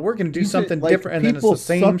game model. We're going to do something Like, different, and then it's people the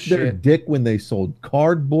same sucked their shit. dick when they sold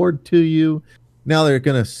cardboard to you. Now you're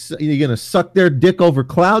gonna suck their dick over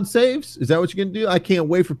cloud saves. Is that what you're gonna do? I can't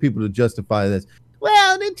wait for people to justify this.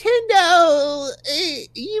 Well, Nintendo,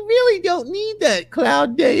 you really don't need that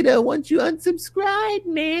cloud data once you unsubscribe,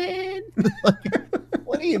 man.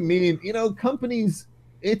 What do you mean? Companies.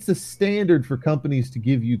 It's a standard for companies to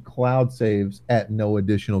give you cloud saves at no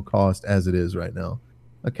additional cost, as it is right now.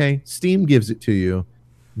 Okay, Steam gives it to you,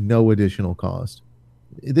 no additional cost.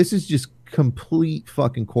 This is just complete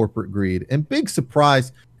fucking corporate greed. And big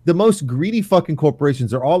surprise, the most greedy fucking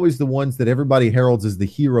corporations are always the ones that everybody heralds as the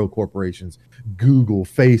hero corporations. Google,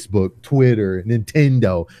 Facebook, Twitter,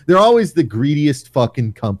 Nintendo. They're always the greediest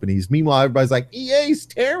fucking companies. Meanwhile, everybody's like, EA's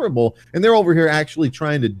terrible. And they're over here actually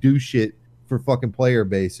trying to do shit for fucking player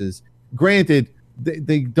bases. Granted,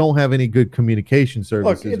 they don't have any good communication Look,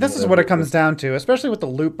 services. this is what it comes down to, especially with the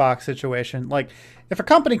loot box situation. Like, if a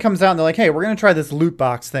company comes out and they're like, hey, we're going to try this loot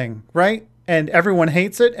box thing, right? And everyone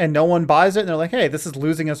hates it and no one buys it. And they're like, hey, this is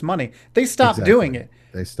losing us money. They stop Exactly. doing it.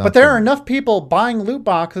 They stop But there are doing it. enough people buying loot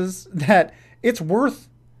boxes that it's worth,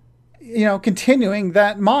 continuing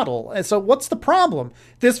that model. And so what's the problem?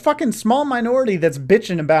 This fucking small minority that's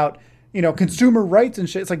bitching about consumer rights and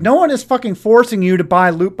shit. It's like no one is fucking forcing you to buy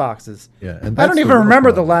loot boxes. Yeah, and I don't even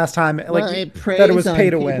remember the last time that it was pay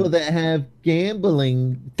to win. People that have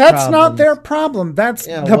gambling. That's not their problem. That's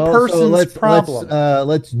the person's problem.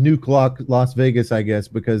 Let's nuke Las Vegas, I guess,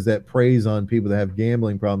 because that preys on people that have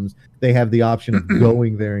gambling problems. They have the option of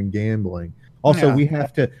going there and gambling. Also, we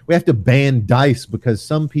have to ban dice because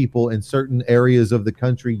some people in certain areas of the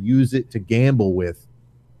country use it to gamble with.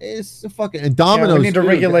 It's a fucking and dominoes. We need to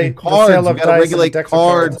regulate cards. The sale of we gotta dice regulate and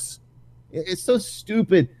cards. It's so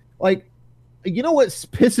stupid. Like, you know what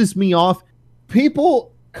pisses me off?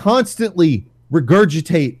 People constantly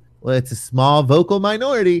regurgitate, well, it's a small vocal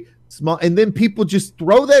minority, and then people just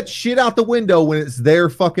throw that shit out the window when it's their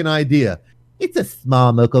fucking idea. It's a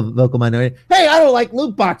small vocal minority. Hey, I don't like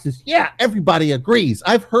loot boxes. Yeah, everybody agrees.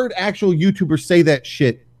 I've heard actual YouTubers say that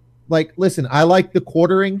shit. Like, listen, I like the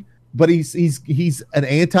quartering, but he's an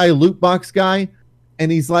anti-loot box guy, and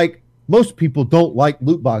he's like, most people don't like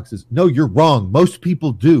loot boxes. No, you're wrong. Most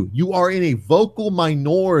people do. You are in a vocal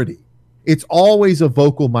minority. It's always a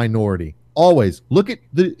vocal minority. Always. Look at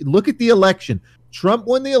the election. Trump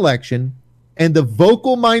won the election, and the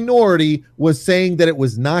vocal minority was saying that it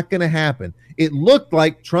was not going to happen. It looked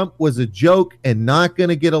like Trump was a joke and not going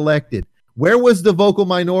to get elected. Where was the vocal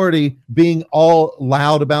minority being all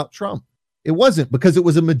loud about Trump? It wasn't, because it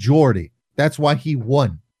was a majority. That's why he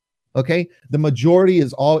won. Okay? The majority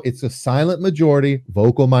it's a silent majority,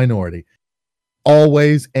 vocal minority.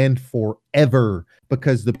 Always and forever.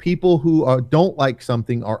 Because the people who don't like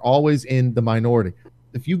something are always in the minority.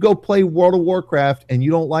 If you go play World of Warcraft and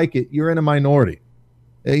you don't like it, you're in a minority.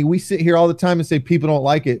 We sit here all the time and say people don't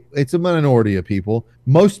like it. It's a minority of people.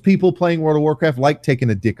 Most people playing World of Warcraft like taking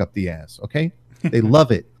a dick up the ass, okay? They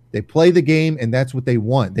love it. They play the game, and that's what they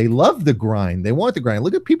want. They love the grind. They want the grind.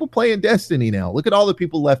 Look at people playing Destiny now. Look at all the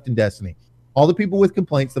people left in Destiny. All the people with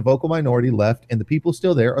complaints, the vocal minority left, and the people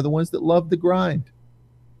still there are the ones that love the grind,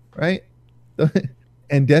 right?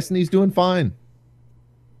 And Destiny's doing fine.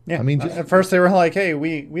 Yeah, I mean, at first they were like, "Hey,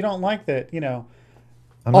 we don't like that,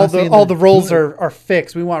 I'm all the roles are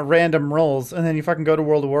fixed. We want random roles." And then you fucking go to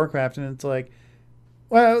World of Warcraft, and it's like,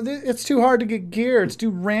 well, it's too hard to get gear. It's too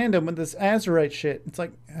random with this Azerite shit. It's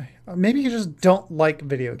like, maybe you just don't like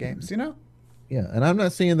video games, Yeah, and I'm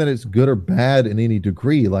not saying that it's good or bad in any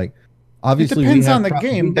degree. Like, obviously, it depends on the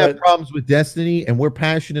game. We have problems with Destiny, and we're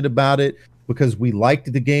passionate about it because we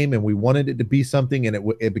liked the game and we wanted it to be something,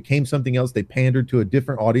 and it became something else. They pandered to a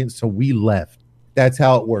different audience, so we left. That's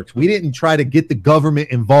how it works. We didn't try to get the government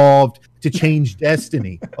involved to change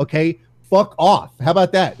Destiny. Okay? Fuck off. How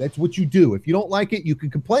about that? That's what you do. If you don't like it, you can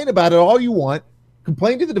complain about it all you want.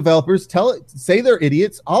 Complain to the developers. Say they're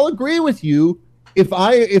idiots. I'll agree with you if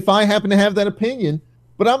I happen to have that opinion.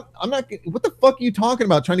 But I'm not. What the fuck are you talking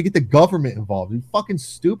about? Trying to get the government involved? Are you fucking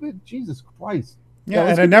stupid? Jesus Christ. Yeah,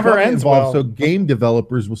 and it never ends well. So game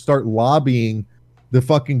developers will start lobbying the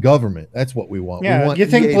fucking government. That's what we want. Yeah, you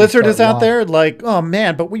think Blizzard is out there like, oh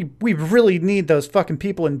man, but we really need those fucking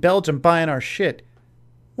people in Belgium buying our shit.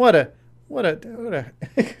 What a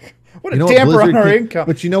damper on our income.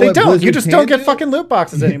 But you know they what? Don't. Blizzard you just don't get fucking loot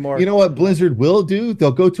boxes anymore. You know what Blizzard will do?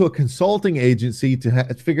 They'll go to a consulting agency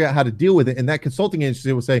to figure out how to deal with it, and that consulting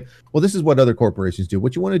agency will say, "Well, this is what other corporations do.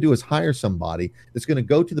 What you want to do is hire somebody that's going to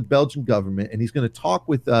go to the Belgian government, and he's going to talk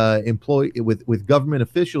with with government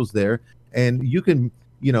officials there, and you can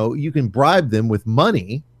bribe them with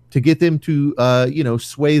money to get them to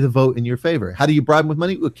sway the vote in your favor. How do you bribe them with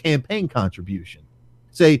money? With campaign contribution."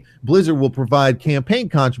 Say Blizzard will provide campaign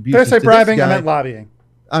contributions. Did I say bribing? I meant lobbying.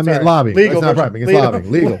 I meant lobbying. Legal It's not bribing. It's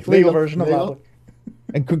lobbying. Legal version of lobbying.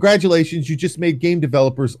 And congratulations, you just made game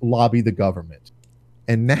developers lobby the government.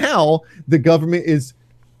 And now the government is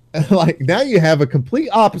like, now you have a complete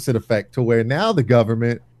opposite effect to where now the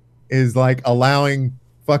government is like allowing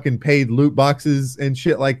fucking paid loot boxes and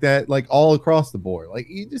shit like that, like all across the board. Like,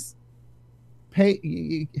 you just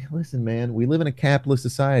listen, man, we live in a capitalist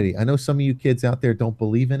society. I know some of you kids out there don't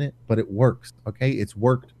believe in it, but it works. Okay, it's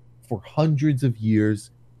worked for hundreds of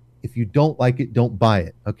years. If you don't like it, don't buy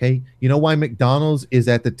it. Okay, you know why McDonald's is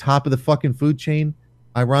at the top of the fucking food chain?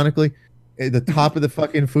 Ironically, at the top of the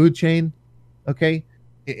fucking food chain. Okay,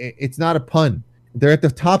 it's not a pun. They're at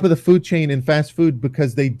the top of the food chain in fast food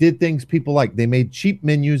because they did things people like. They made cheap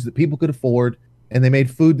menus that people could afford, and they made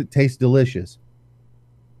food that tastes delicious.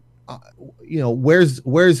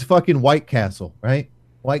 Where's fucking White Castle, right?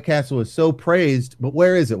 White Castle is so praised, but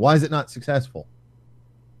where is it? Why is it not successful?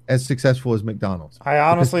 As successful as McDonald's? I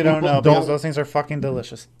honestly don't know, because those things are fucking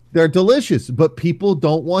delicious. They're delicious, but people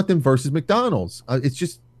don't want them versus McDonald's. It's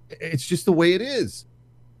just the way it is.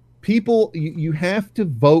 People, you have to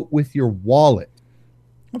vote with your wallet.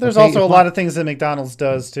 Well, there's Okay, also a lot of things that McDonald's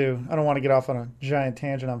does too. I don't want to get off on a giant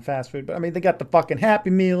tangent on fast food, but I mean, they got the fucking Happy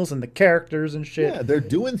Meals and the characters and shit. yeah, they're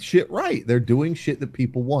doing shit right. They're doing shit that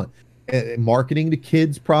people want. Marketing to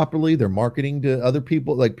kids properly. They're marketing to other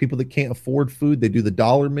people, like people that can't afford food. They do the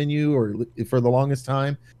dollar menu, or for the longest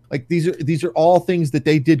time, like these are all things that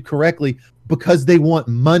they did correctly because they want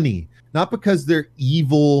money, not because they're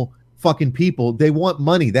evil fucking people. They want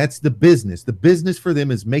money. That's the business. The business for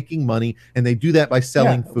them is making money, and they do that by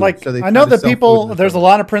selling food. Like, so I know that people, there's a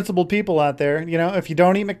lot of principled people out there. You know, if you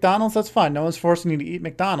don't eat McDonald's, that's fine. No one's forcing you to eat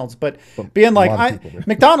McDonald's. But being like,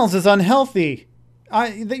 McDonald's is unhealthy.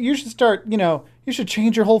 You should start, you should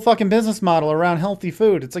change your whole fucking business model around healthy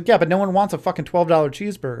food. It's like, yeah, but no one wants a fucking $12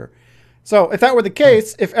 cheeseburger. So if that were the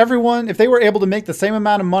case, if they were able to make the same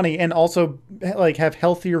amount of money and also like have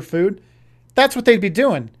healthier food, that's what they'd be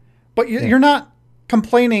doing. But you're not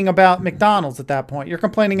complaining about McDonald's at that point. You're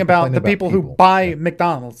complaining about the people who buy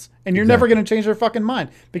McDonald's, and you're never going to change their fucking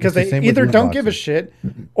mind because they either don't give a shit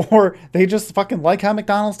or they just fucking like how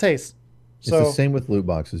McDonald's tastes. So, it's the same with loot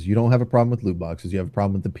boxes. You don't have a problem with loot boxes. You have a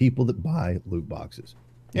problem with the people that buy loot boxes.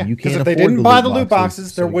 Yeah, because if they didn't buy the loot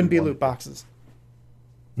boxes, there wouldn't be loot boxes.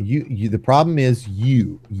 The problem is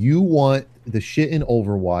you want the shit in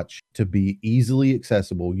Overwatch to be easily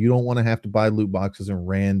accessible. You don't want to have to buy loot boxes and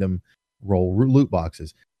random roll loot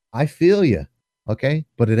boxes. I feel you, okay,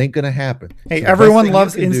 but it ain't gonna happen. Hey, everyone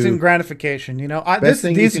loves instant gratification. These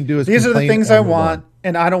are the things I want,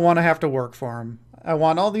 and I don't want to have to work for them. I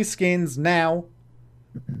want all these skins now,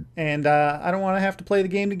 and I don't want to have to play the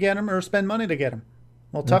game to get them or spend money to get them.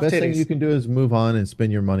 Well, tough titties. The best thing you can do is move on and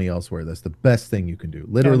spend your money elsewhere. That's the best thing you can do.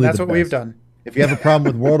 Literally, that's what we've done. If you have a problem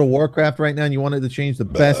with World of Warcraft right now and you wanted to change, the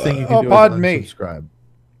best thing you can do is unsubscribe.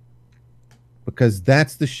 Because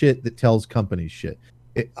that's the shit that tells companies shit.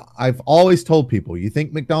 I've always told people, you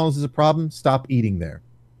think McDonald's is a problem? Stop eating there.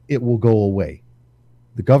 It will go away.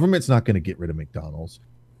 The government's not going to get rid of McDonald's.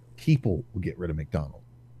 People will get rid of McDonald's.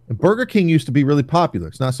 And Burger King used to be really popular.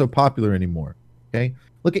 It's not so popular anymore. Okay?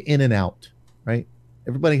 Look at In-N-Out, right?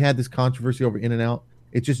 Everybody had this controversy over In-N-Out.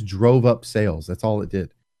 It just drove up sales. That's all it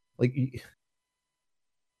did. Like,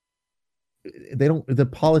 they don't, the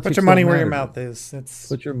politics. Put your money where your mouth is.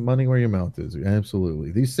 Put your money where your mouth is.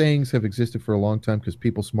 Absolutely. These sayings have existed for a long time because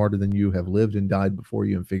people smarter than you have lived and died before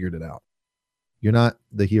you and figured it out. You're not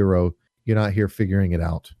the hero. You're not here figuring it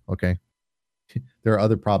out. Okay? There are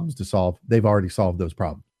other problems to solve. They've already solved those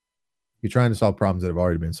problems. You're trying to solve problems that have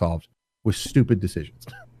already been solved with stupid decisions.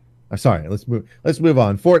 I'm sorry. Let's move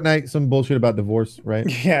on. Fortnite, some bullshit about divorce, right?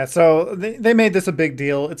 Yeah. So they made this a big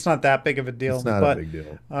deal. It's not that big of a deal. It's not a big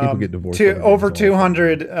deal. People get divorced. Over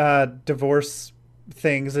 200 divorce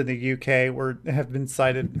things in the UK have been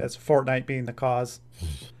cited as Fortnite being the cause.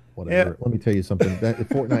 Whatever. Yeah. Let me tell you something.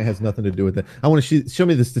 Fortnite has nothing to do with that. I want to show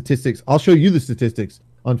me the statistics. I'll show you the statistics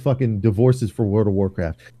on fucking divorces for World of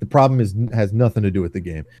Warcraft. The problem has nothing to do with the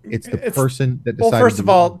game. It's the person that decided. Well, first of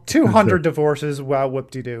all, 200 divorces. Wow,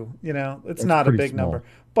 whoop-de-doo. It's not a big number,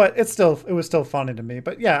 but it was still funny to me.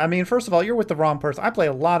 But yeah, I mean, first of all, you're with the wrong person. I play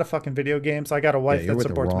a lot of fucking video games. I got a wife that supports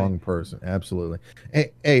me. You're with the wrong person. Absolutely.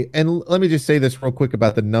 Hey, and let me just say this real quick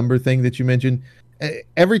about the number thing that you mentioned.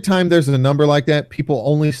 Every time there's a number like that, people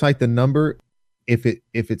only cite the number if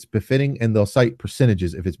it's befitting, and they'll cite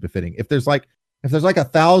percentages if it's befitting. If there's like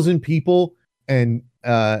 1,000 people and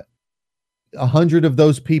 100 of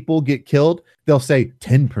those people get killed, they'll say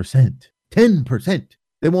 10%. 10%.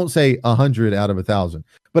 They won't say 100 out of 1,000.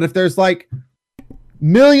 But if there's like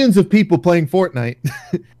millions of people playing Fortnite,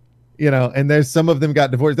 and there's some of them got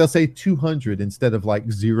divorced, they'll say 200 instead of like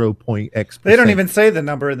 0.x%. They don't even say the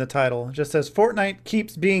number in the title. It just says Fortnite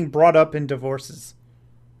keeps being brought up in divorces.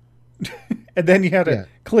 And then you have to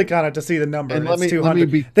click on it to see the number. And it's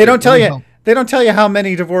 200. They don't tell you how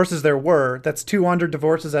many divorces there were. That's 200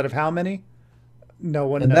 divorces out of how many? No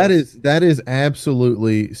one knows. That is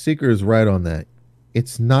absolutely, Seeker is right on that.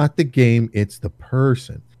 It's not the game, it's the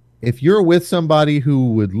person. If you're with somebody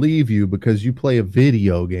who would leave you because you play a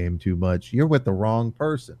video game too much, you're with the wrong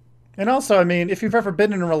person. And also, I mean, if you've ever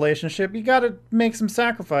been in a relationship, you got to make some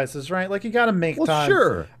sacrifices, right? Like, you got to make time.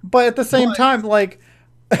 Sure. But at the same time, like,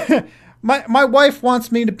 my wife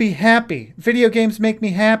wants me to be happy. Video games make me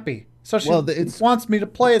happy. So she wants me to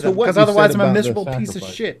play them because otherwise I'm a miserable piece of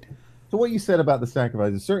shit. So what you said about the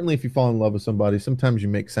sacrifices, certainly if you fall in love with somebody, sometimes you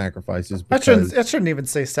make sacrifices. I shouldn't even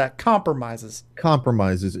say compromises.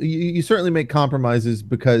 Compromises. You certainly make compromises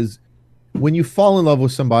because when you fall in love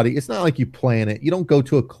with somebody, it's not like you plan it. You don't go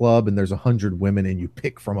to a club and there's 100 women and you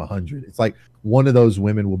pick from 100. It's like one of those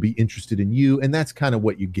women will be interested in you, and that's kind of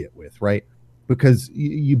what you get with, right? Because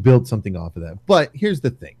you build something off of that. But here's the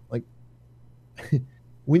thing. Like,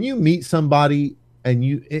 when you meet somebody and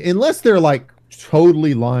unless they're like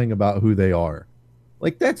totally lying about who they are,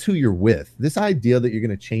 like that's who you're with. This idea that you're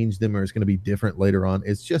going to change them or it's going to be different later on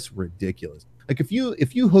is just ridiculous. Like if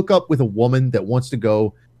you hook up with a woman that wants to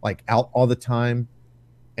go like out all the time,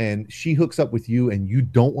 and she hooks up with you and you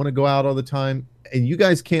don't want to go out all the time, and you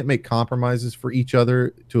guys can't make compromises for each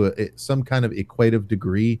other to some kind of equative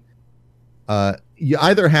degree, you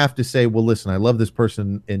either have to say, well, listen, I love this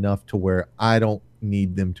person enough to where I don't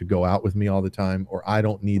need them to go out with me all the time, or I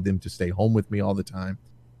don't need them to stay home with me all the time,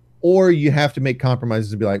 or you have to make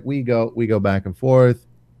compromises and be like, we go back and forth.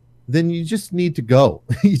 Then you just need to go.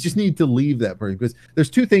 You just need to leave that person, because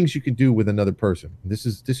there's two things you can do with another person. This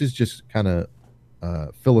is just kind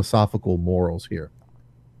of philosophical morals here.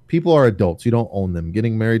 People are adults. You don't own them.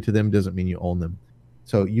 Getting married to them doesn't mean you own them.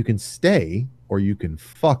 So you can stay or you can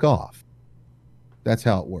fuck off. That's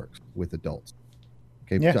how it works with adults.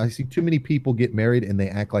 Okay. Yeah. I see too many people get married and they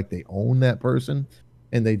act like they own that person,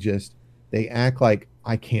 and they act like,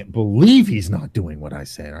 I can't believe he's not doing what I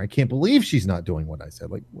said, or I can't believe she's not doing what I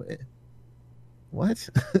said. Like, what?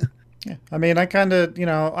 Yeah. I mean, I kind of,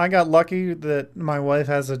 I got lucky that my wife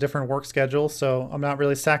has a different work schedule, so I'm not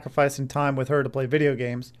really sacrificing time with her to play video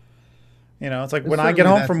games. It's like when I get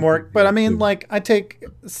home from work, but I mean, like I take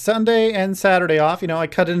Sunday and Saturday off, I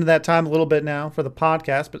cut into that time a little bit now for the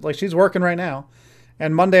podcast, but like she's working right now.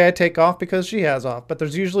 And Monday I take off because she has off, but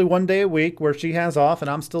there's usually one day a week where she has off and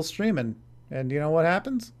I'm still streaming. And you know what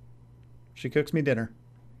happens? She cooks me dinner.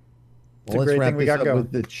 It's a great thing we got going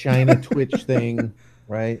with the China Twitch thing,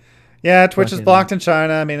 right? Yeah, Twitch is blocked in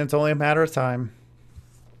China. I mean, it's only a matter of time.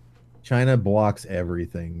 China blocks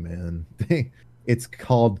everything, man. It's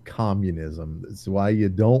called communism. That's why you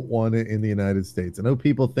don't want it in the United States. I know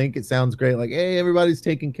people think it sounds great, like, hey, everybody's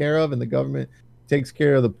taken care of and the government takes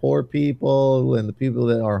care of the poor people and the people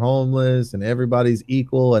that are homeless and everybody's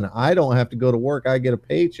equal, and I don't have to go to work. I get a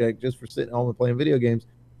paycheck just for sitting home and playing video games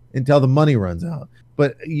until the money runs out.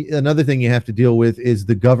 But another thing you have to deal with is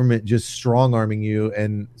the government just strong-arming you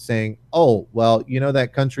and saying, oh, well,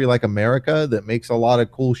 that country like America that makes a lot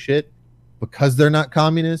of cool shit, because they're not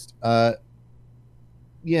communist,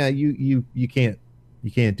 yeah, you can't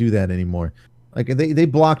do that anymore. Like they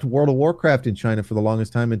blocked World of Warcraft in China for the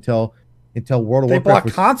longest time until World of Warcraft. They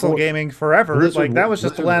blocked console gaming forever. Blizzard, that was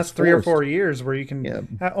just the last 3 or 4 years where you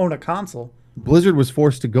can own a console. Blizzard was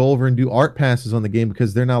forced to go over and do art passes on the game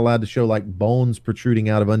because they're not allowed to show like bones protruding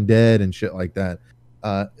out of undead and shit like that.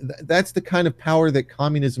 That's the kind of power that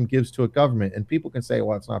communism gives to a government. And people can say,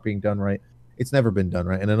 well, it's not being done right. It's never been done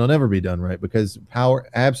right, and it'll never be done right, because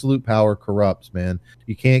absolute power corrupts, man.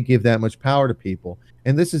 You can't give that much power to people.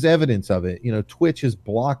 And this is evidence of it. Twitch is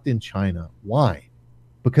blocked in China. Why?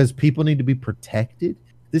 Because people need to be protected.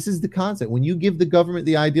 This is the concept. When you give the government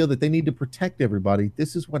the idea that they need to protect everybody,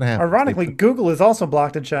 this is what happens. Ironically, Google is also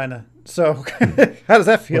blocked in China. So how does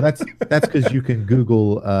that feel? Well, that's because you can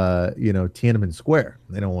Google, Tiananmen Square.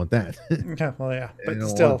 They don't want that. Yeah, well, yeah, but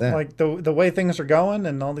still, like the way things are going,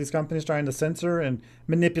 and all these companies trying to censor and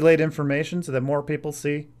manipulate information so that more people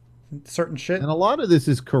see certain shit. And a lot of this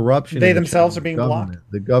is corruption. They themselves are being blocked.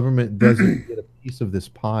 The government doesn't get a piece of this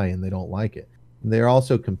pie, and they don't like it. And they're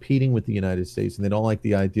also competing with the United States, and they don't like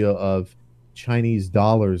the idea of Chinese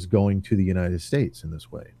dollars going to the United States in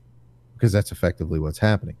this way, because that's effectively what's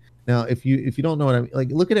happening. Now, if you don't know what I mean, like,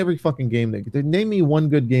 look at every fucking game name me one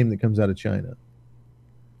good game that comes out of China.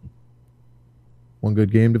 One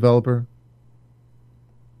good game developer.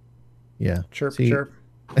 Yeah. Sure.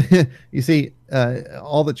 You see,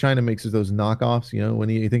 all that China makes is those knockoffs. When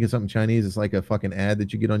you think of something Chinese, it's like a fucking ad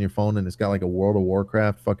that you get on your phone, and it's got like a World of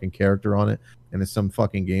Warcraft fucking character on it, and it's some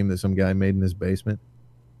fucking game that some guy made in his basement,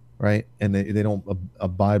 right? And they don't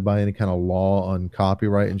abide by any kind of law on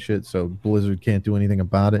copyright and shit, so Blizzard can't do anything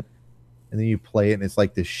about it. And then you play it, and it's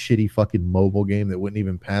like this shitty fucking mobile game that wouldn't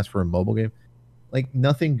even pass for a mobile game. Like,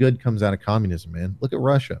 nothing good comes out of communism, man. Look at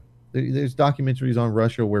Russia. There's documentaries on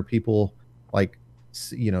Russia where people, like,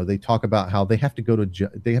 they talk about how they have to go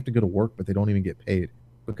to work, but they don't even get paid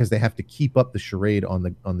because they have to keep up the charade on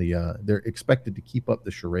the they're expected to keep up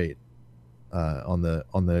the charade on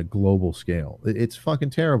the global scale. It's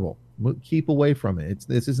fucking terrible. Keep away from it.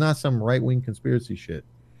 This is not some right-wing conspiracy shit.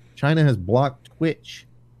 China has blocked Twitch.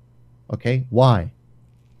 Okay, why?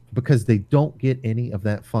 Because they don't get any of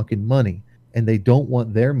that fucking money, and they don't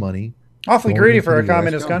want their money. Awfully greedy for a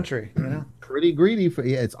communist country. Pretty greedy for.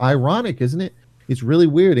 Yeah, it's ironic, isn't it? It's really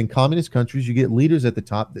weird. In communist countries, you get leaders at the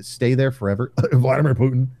top that stay there forever. Vladimir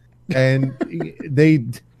Putin, and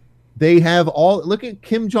they have all. Look at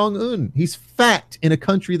Kim Jong-un. He's fat in a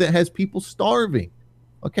country that has people starving.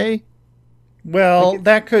 Okay. Well,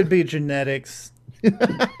 that could be genetics.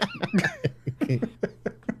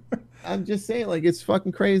 I'm just saying, like, it's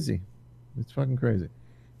fucking crazy. It's fucking crazy.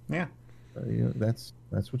 Yeah. That's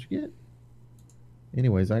what you get.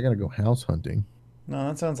 Anyways, I gotta go house hunting. No,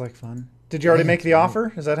 that sounds like fun. Did you already make the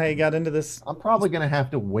offer? Is that how you got into this? I'm probably gonna have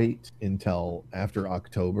to wait until after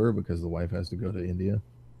October because the wife has to go to India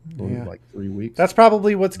for Yeah. like 3 weeks. That's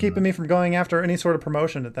probably what's keeping me from going after any sort of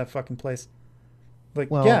promotion at that fucking place. Like,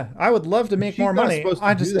 Well, yeah, I would love to make She's more not money. supposed to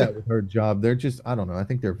I do just that with her job. They're just, I don't know. I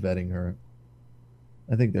think they're vetting her.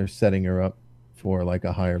 I think they're setting her up for like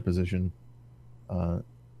a higher position.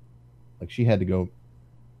 Like she had to go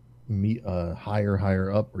meet a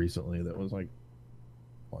higher up recently. That was like,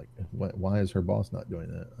 why is her boss not doing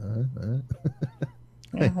that?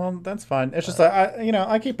 Yeah, well, that's fine. It's just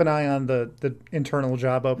I keep an eye on the internal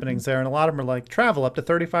job openings there, and a lot of them are like travel up to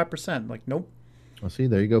 35%. Like, nope. Well, see,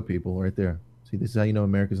 there you go, people, right there. See, this is how you know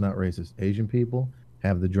America's not racist. Asian people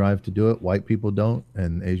have the drive to do it. White people don't,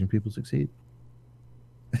 and Asian people succeed.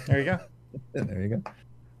 There you go. There you go.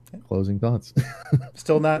 Closing thoughts.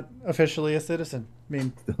 Still not officially a citizen. I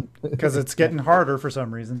mean, because it's getting harder for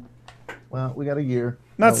some reason. Well, we got a year.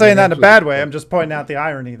 Not saying that in a bad way. I'm just pointing out the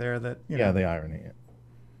irony there. That the irony.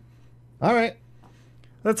 All right.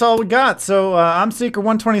 That's all we got. So I'm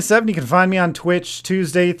Seeker127. You can find me on Twitch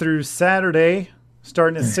Tuesday through Saturday,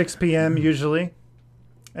 starting at 6 p.m. usually.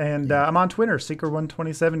 And I'm on Twitter,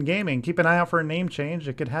 Seeker127 Gaming. Keep an eye out for a name change.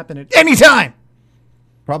 It could happen at any time.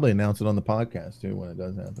 Probably announce it on the podcast, too, when it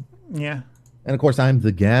does happen. Yeah. And, of course, I'm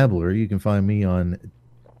the Gabbler. You can find me on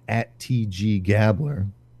 @TGGabbler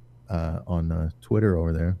on Twitter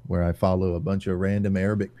over there, where I follow a bunch of random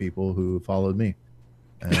Arabic people who followed me.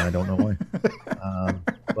 And I don't know why.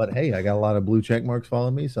 But hey, I got a lot of blue check marks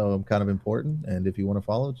following me, so I'm kind of important. And if you want to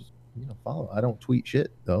follow, just follow. I don't tweet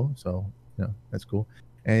shit though, so that's cool.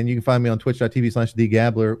 And you can find me on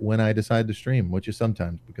twitch.tv/thegabbler when I decide to stream, which is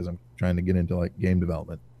sometimes because I'm trying to get into like game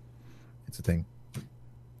development. It's a thing.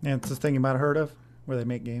 Yeah, it's this thing you might have heard of where they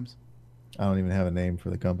make games. I don't even have a name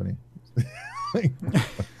for the company. I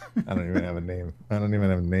don't even have a name. I don't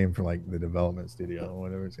even have a name for like the development studio or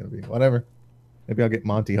whatever it's gonna be. Whatever. Maybe I'll get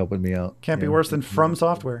Monty helping me out. Can't be worse than From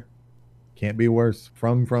Software. Can't be worse.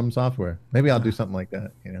 From Software. Maybe I'll do something like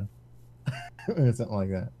that, something like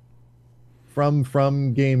that.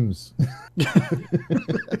 From games.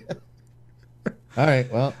 All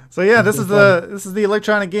right, well. So yeah, this is the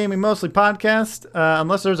Electronic Gaming Mostly podcast.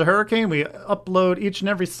 Unless there's a hurricane, we upload each and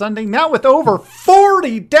every Sunday. Now with over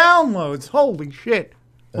 40 downloads. Holy shit.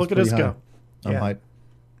 That's Look at us high. go. I'm hyped.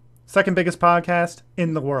 Second biggest podcast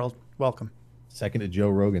in the world. Welcome. Second to Joe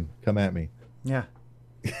Rogan. Come at me. Yeah.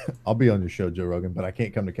 I'll be on your show, Joe Rogan, but I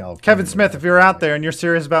can't come to California. Kevin Smith, if you're out there and you're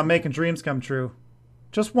serious about making dreams come true,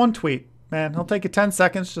 just one tweet, man. It'll take you 10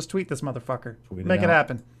 seconds. Just tweet this motherfucker. Make it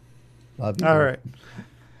happen. Love you. All right.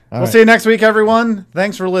 We'll see you next week, everyone.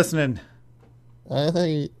 Thanks for listening.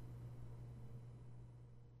 I